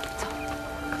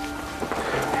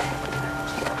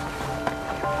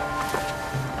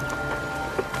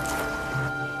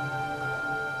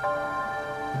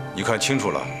你看清楚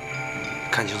了？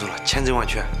看清楚了，千真万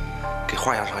确，跟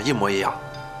画像上一模一样。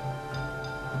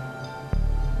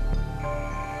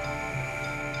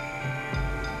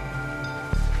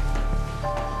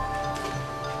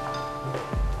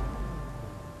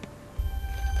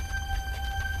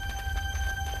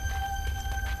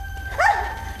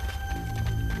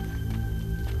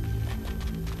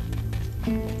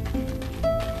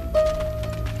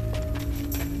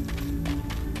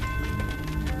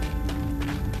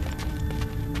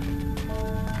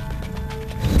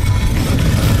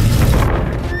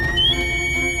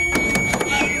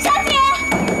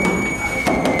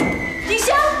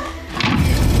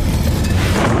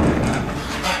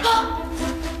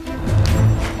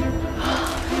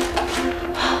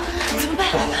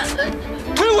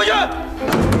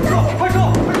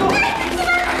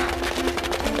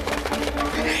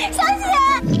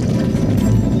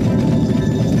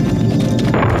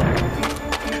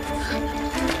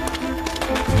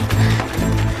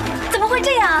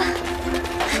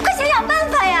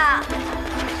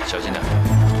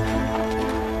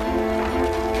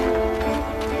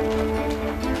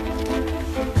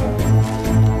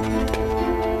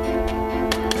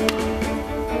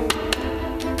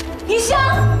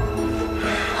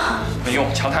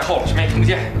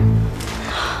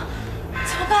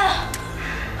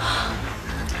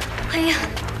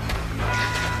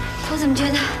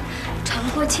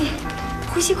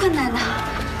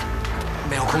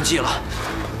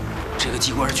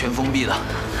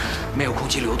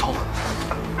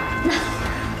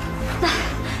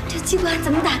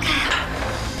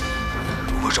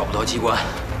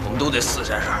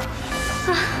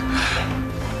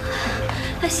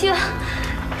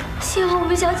希望我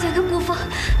们小姐跟顾风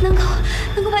能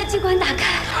够把机关打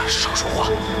开。少说话。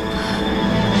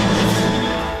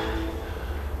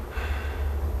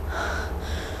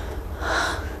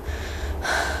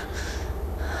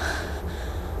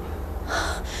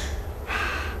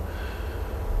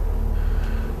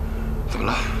怎么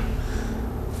了？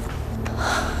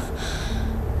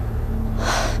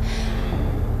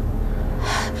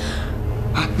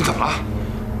啊，你怎么了？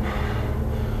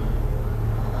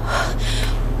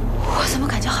我怎么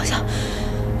感觉好像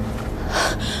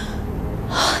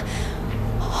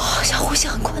呼吸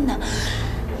很困难？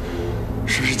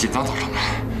是不是紧张造成的？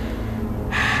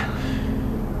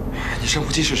你深呼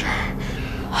吸试试。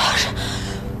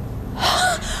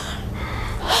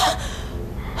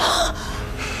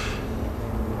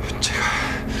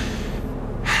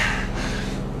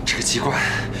这个机关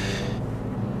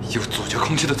有阻绝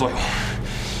空气的作用。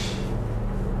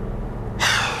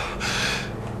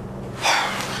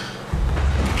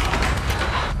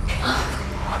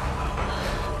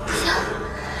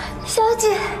小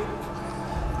姐，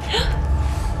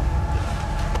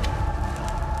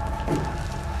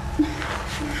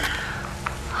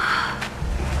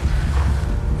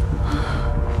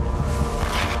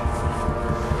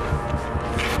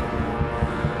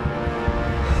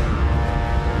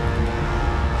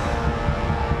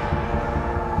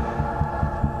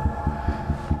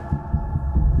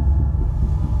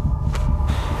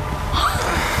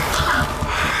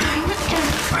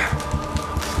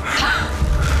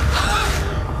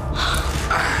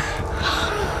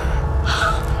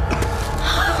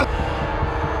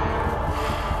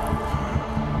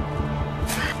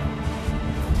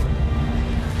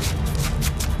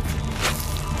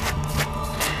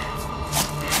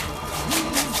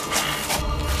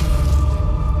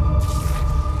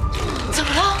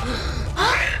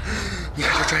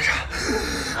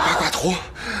图。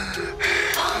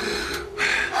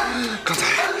刚才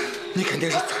你肯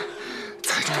定是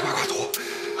踩中了八卦图，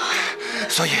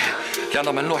所以两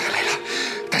道门落下来了。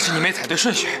但是你没踩对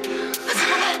顺序。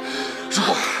如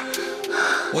果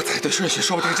我踩对顺序，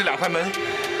说不定这两块门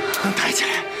能抬起来。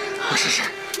我试试，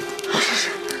我试试。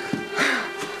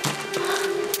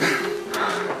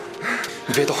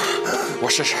你别动，我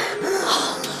试试。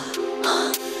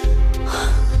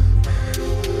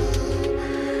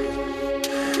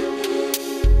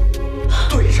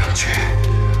对上去。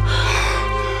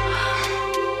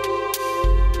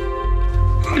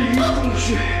离洞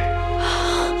穴。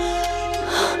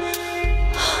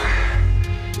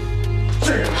这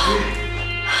样推。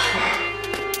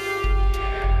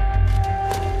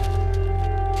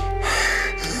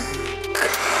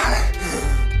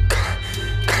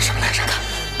看什么来着？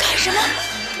看什么？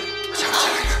想不起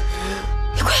来了。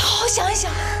你快好好想一想。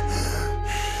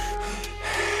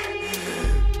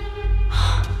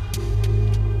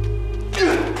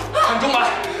看中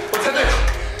板，我猜对了。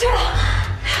对了。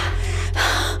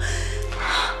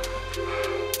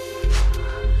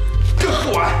更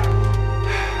不完。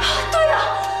对了。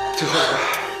最后一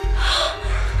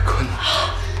个，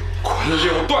捆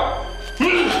六段。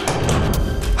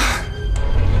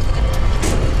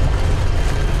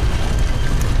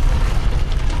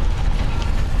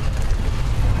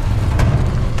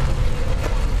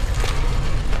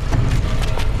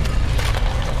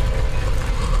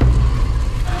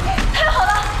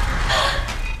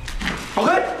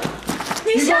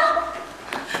宁香，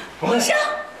宁香，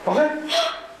宝黑，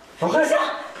宝黑，宁香，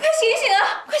快醒醒啊！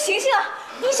快醒醒啊！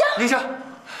宁香，宁香，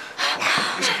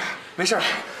没事，没事，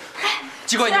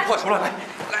机关已经破除了，来，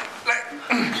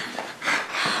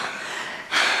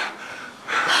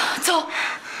走，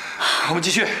我们继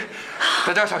续，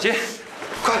大家小心，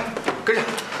快跟上，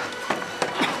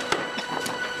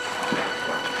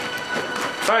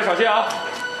大家小心啊！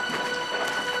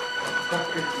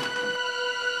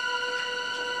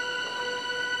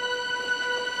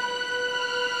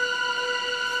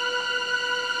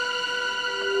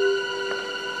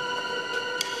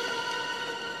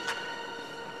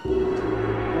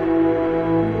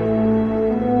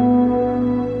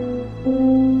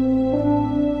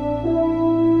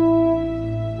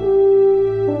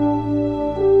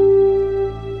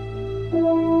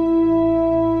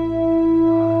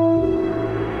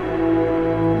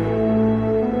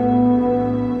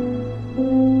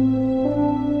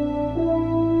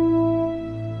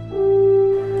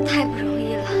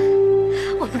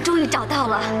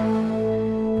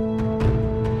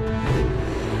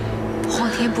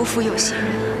不负有心人，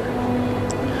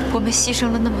我们牺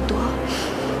牲了那么多，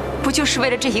不就是为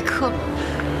了这一刻吗？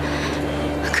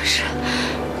可是，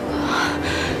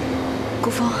古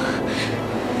风，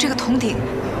这个铜鼎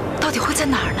到底会在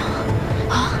哪儿呢？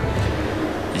啊？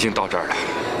已经到这儿了，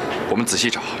我们仔细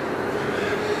找，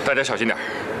大家小心点。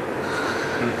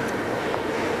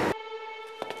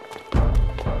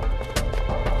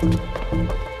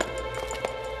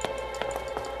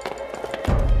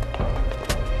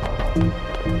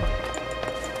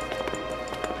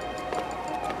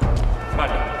慢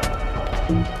着。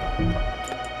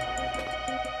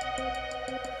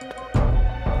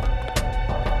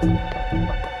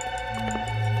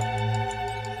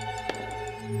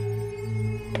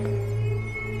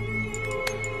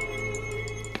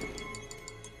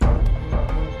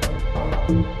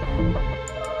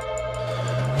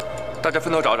大家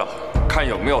分头找找，看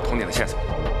有没有铜鼎的线索。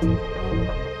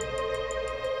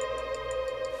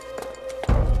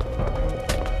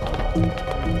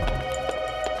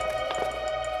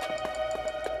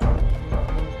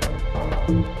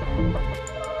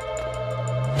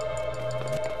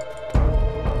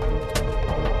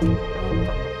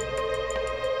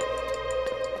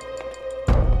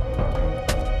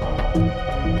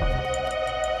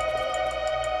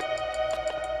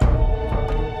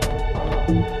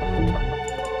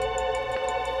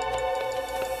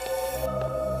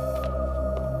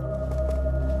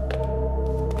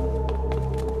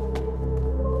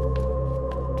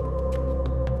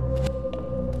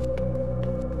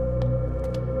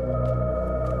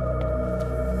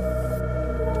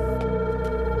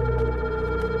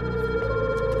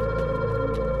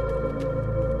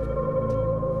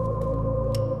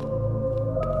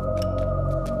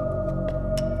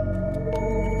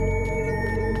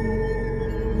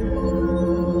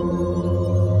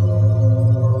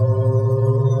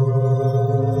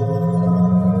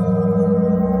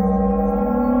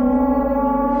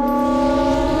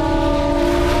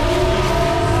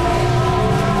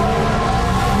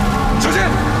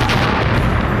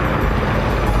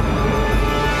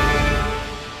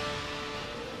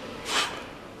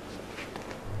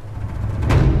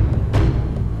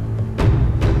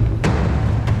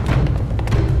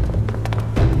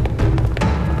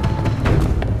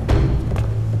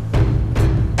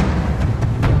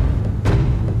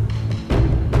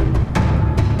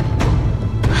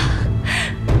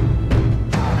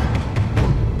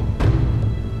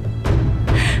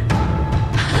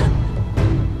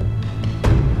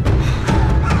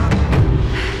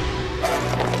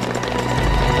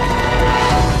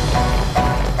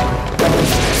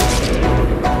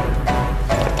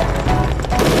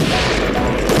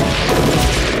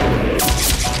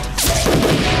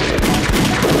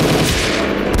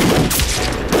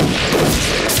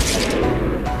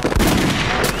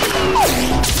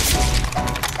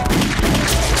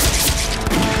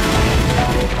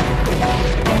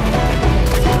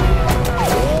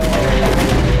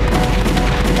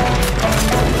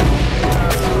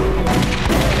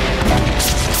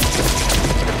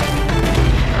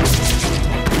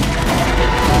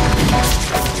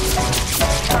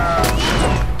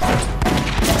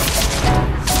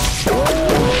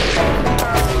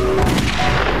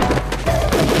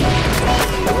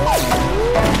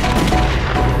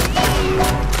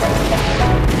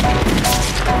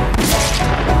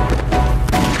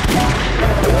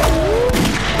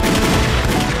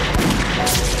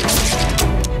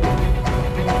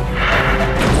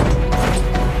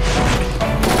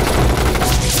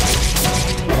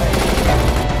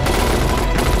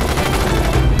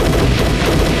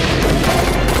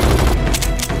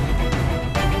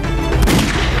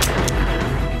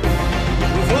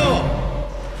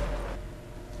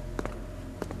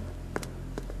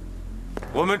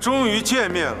我们终于见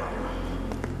面了。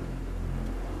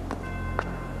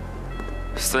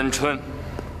森春，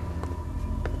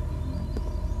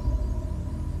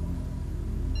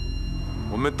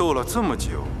我们斗了这么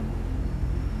久，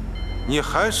你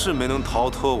还是没能逃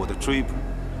脱我的追捕，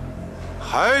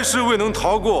还是未能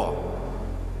逃过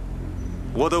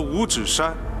我的五指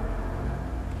山。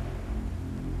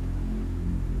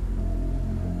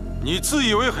你自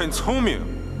以为很聪明，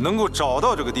能够找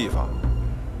到这个地方，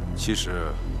其实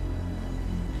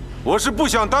我是不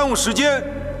想耽误时间，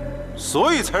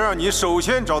所以才让你首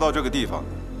先找到这个地方。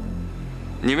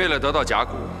你为了得到甲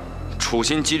骨，处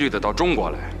心积虑地到中国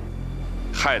来，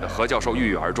害得何教授郁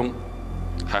郁而终，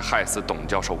还害死董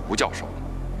教授、吴教授。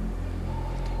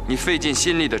你费尽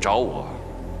心力地找我，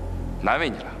难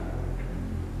为你了。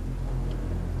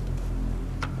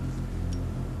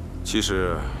其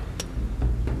实，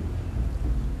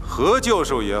何教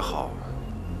授也好，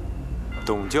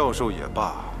董教授也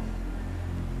罢，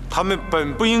他们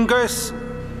本不应该死，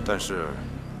但是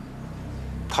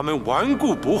他们顽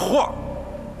固不化，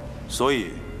所以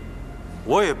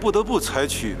我也不得不采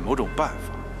取某种办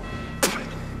法。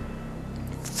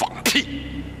放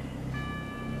屁！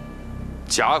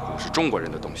甲骨是中国人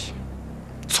的东西，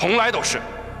从来都是，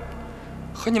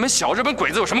和你们小日本鬼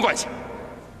子有什么关系？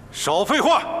少废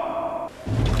话！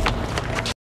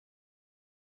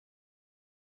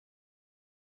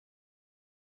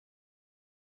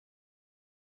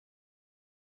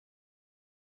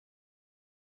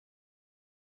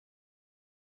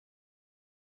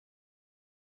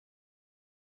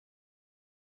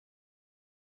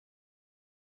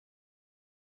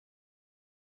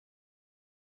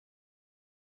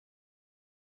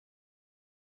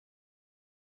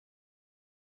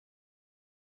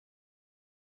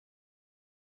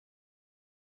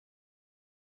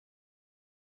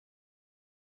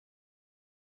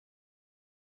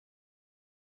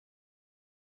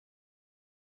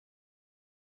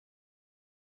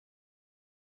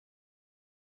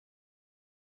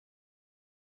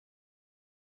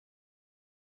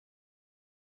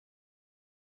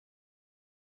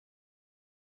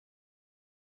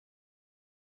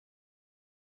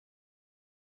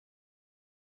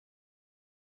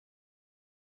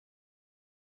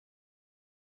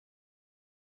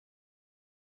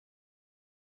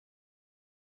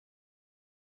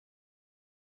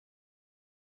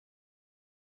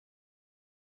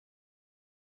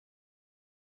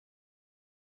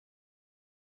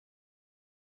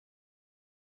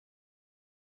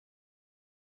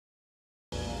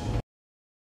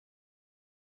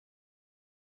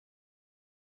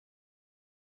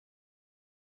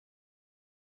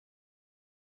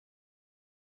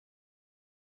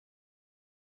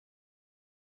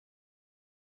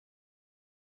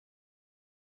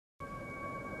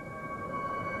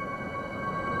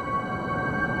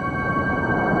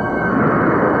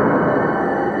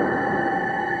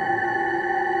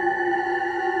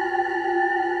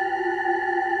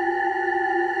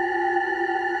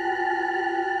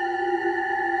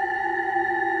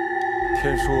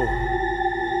天书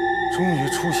终于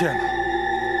出现了。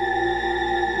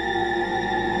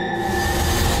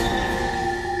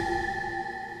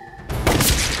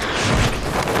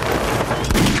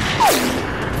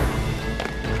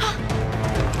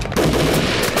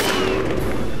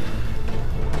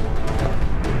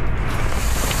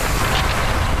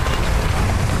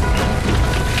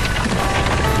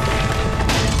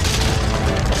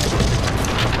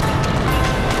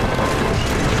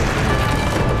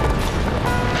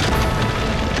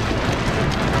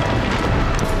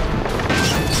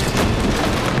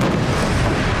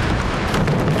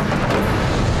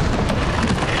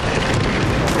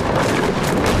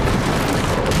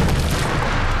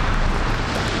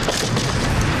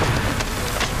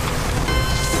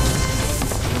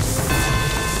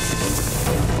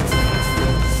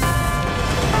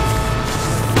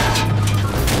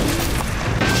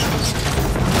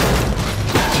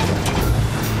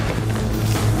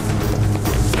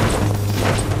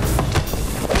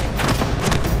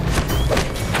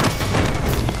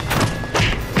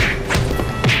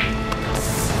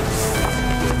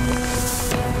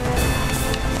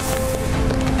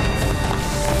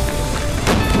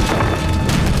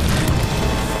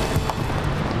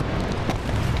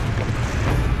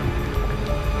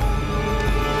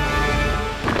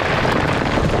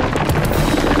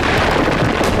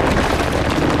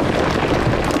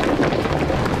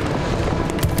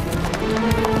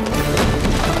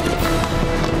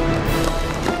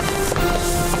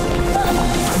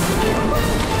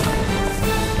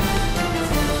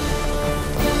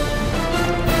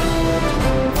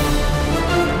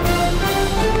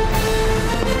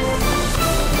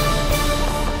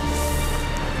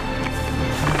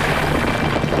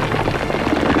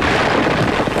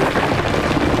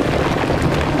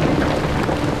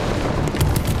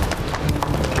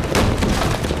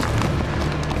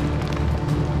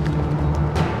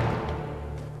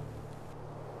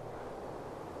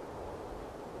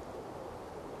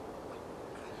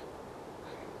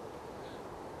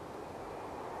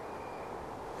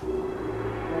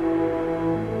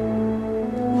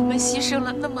牺牲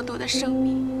了那么多的生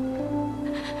命，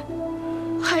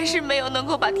还是没有能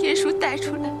够把天书带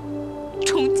出来，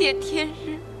重见天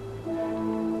日。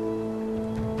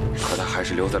可他还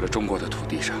是留在了中国的土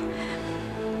地上。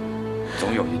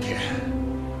总有一天，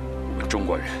我们中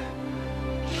国人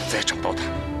会再找到他。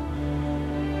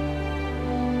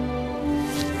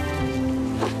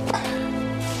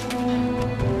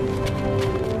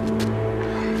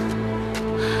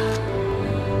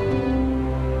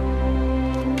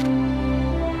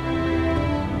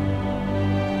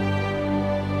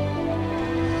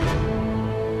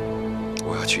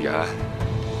我要去延安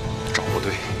找部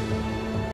队。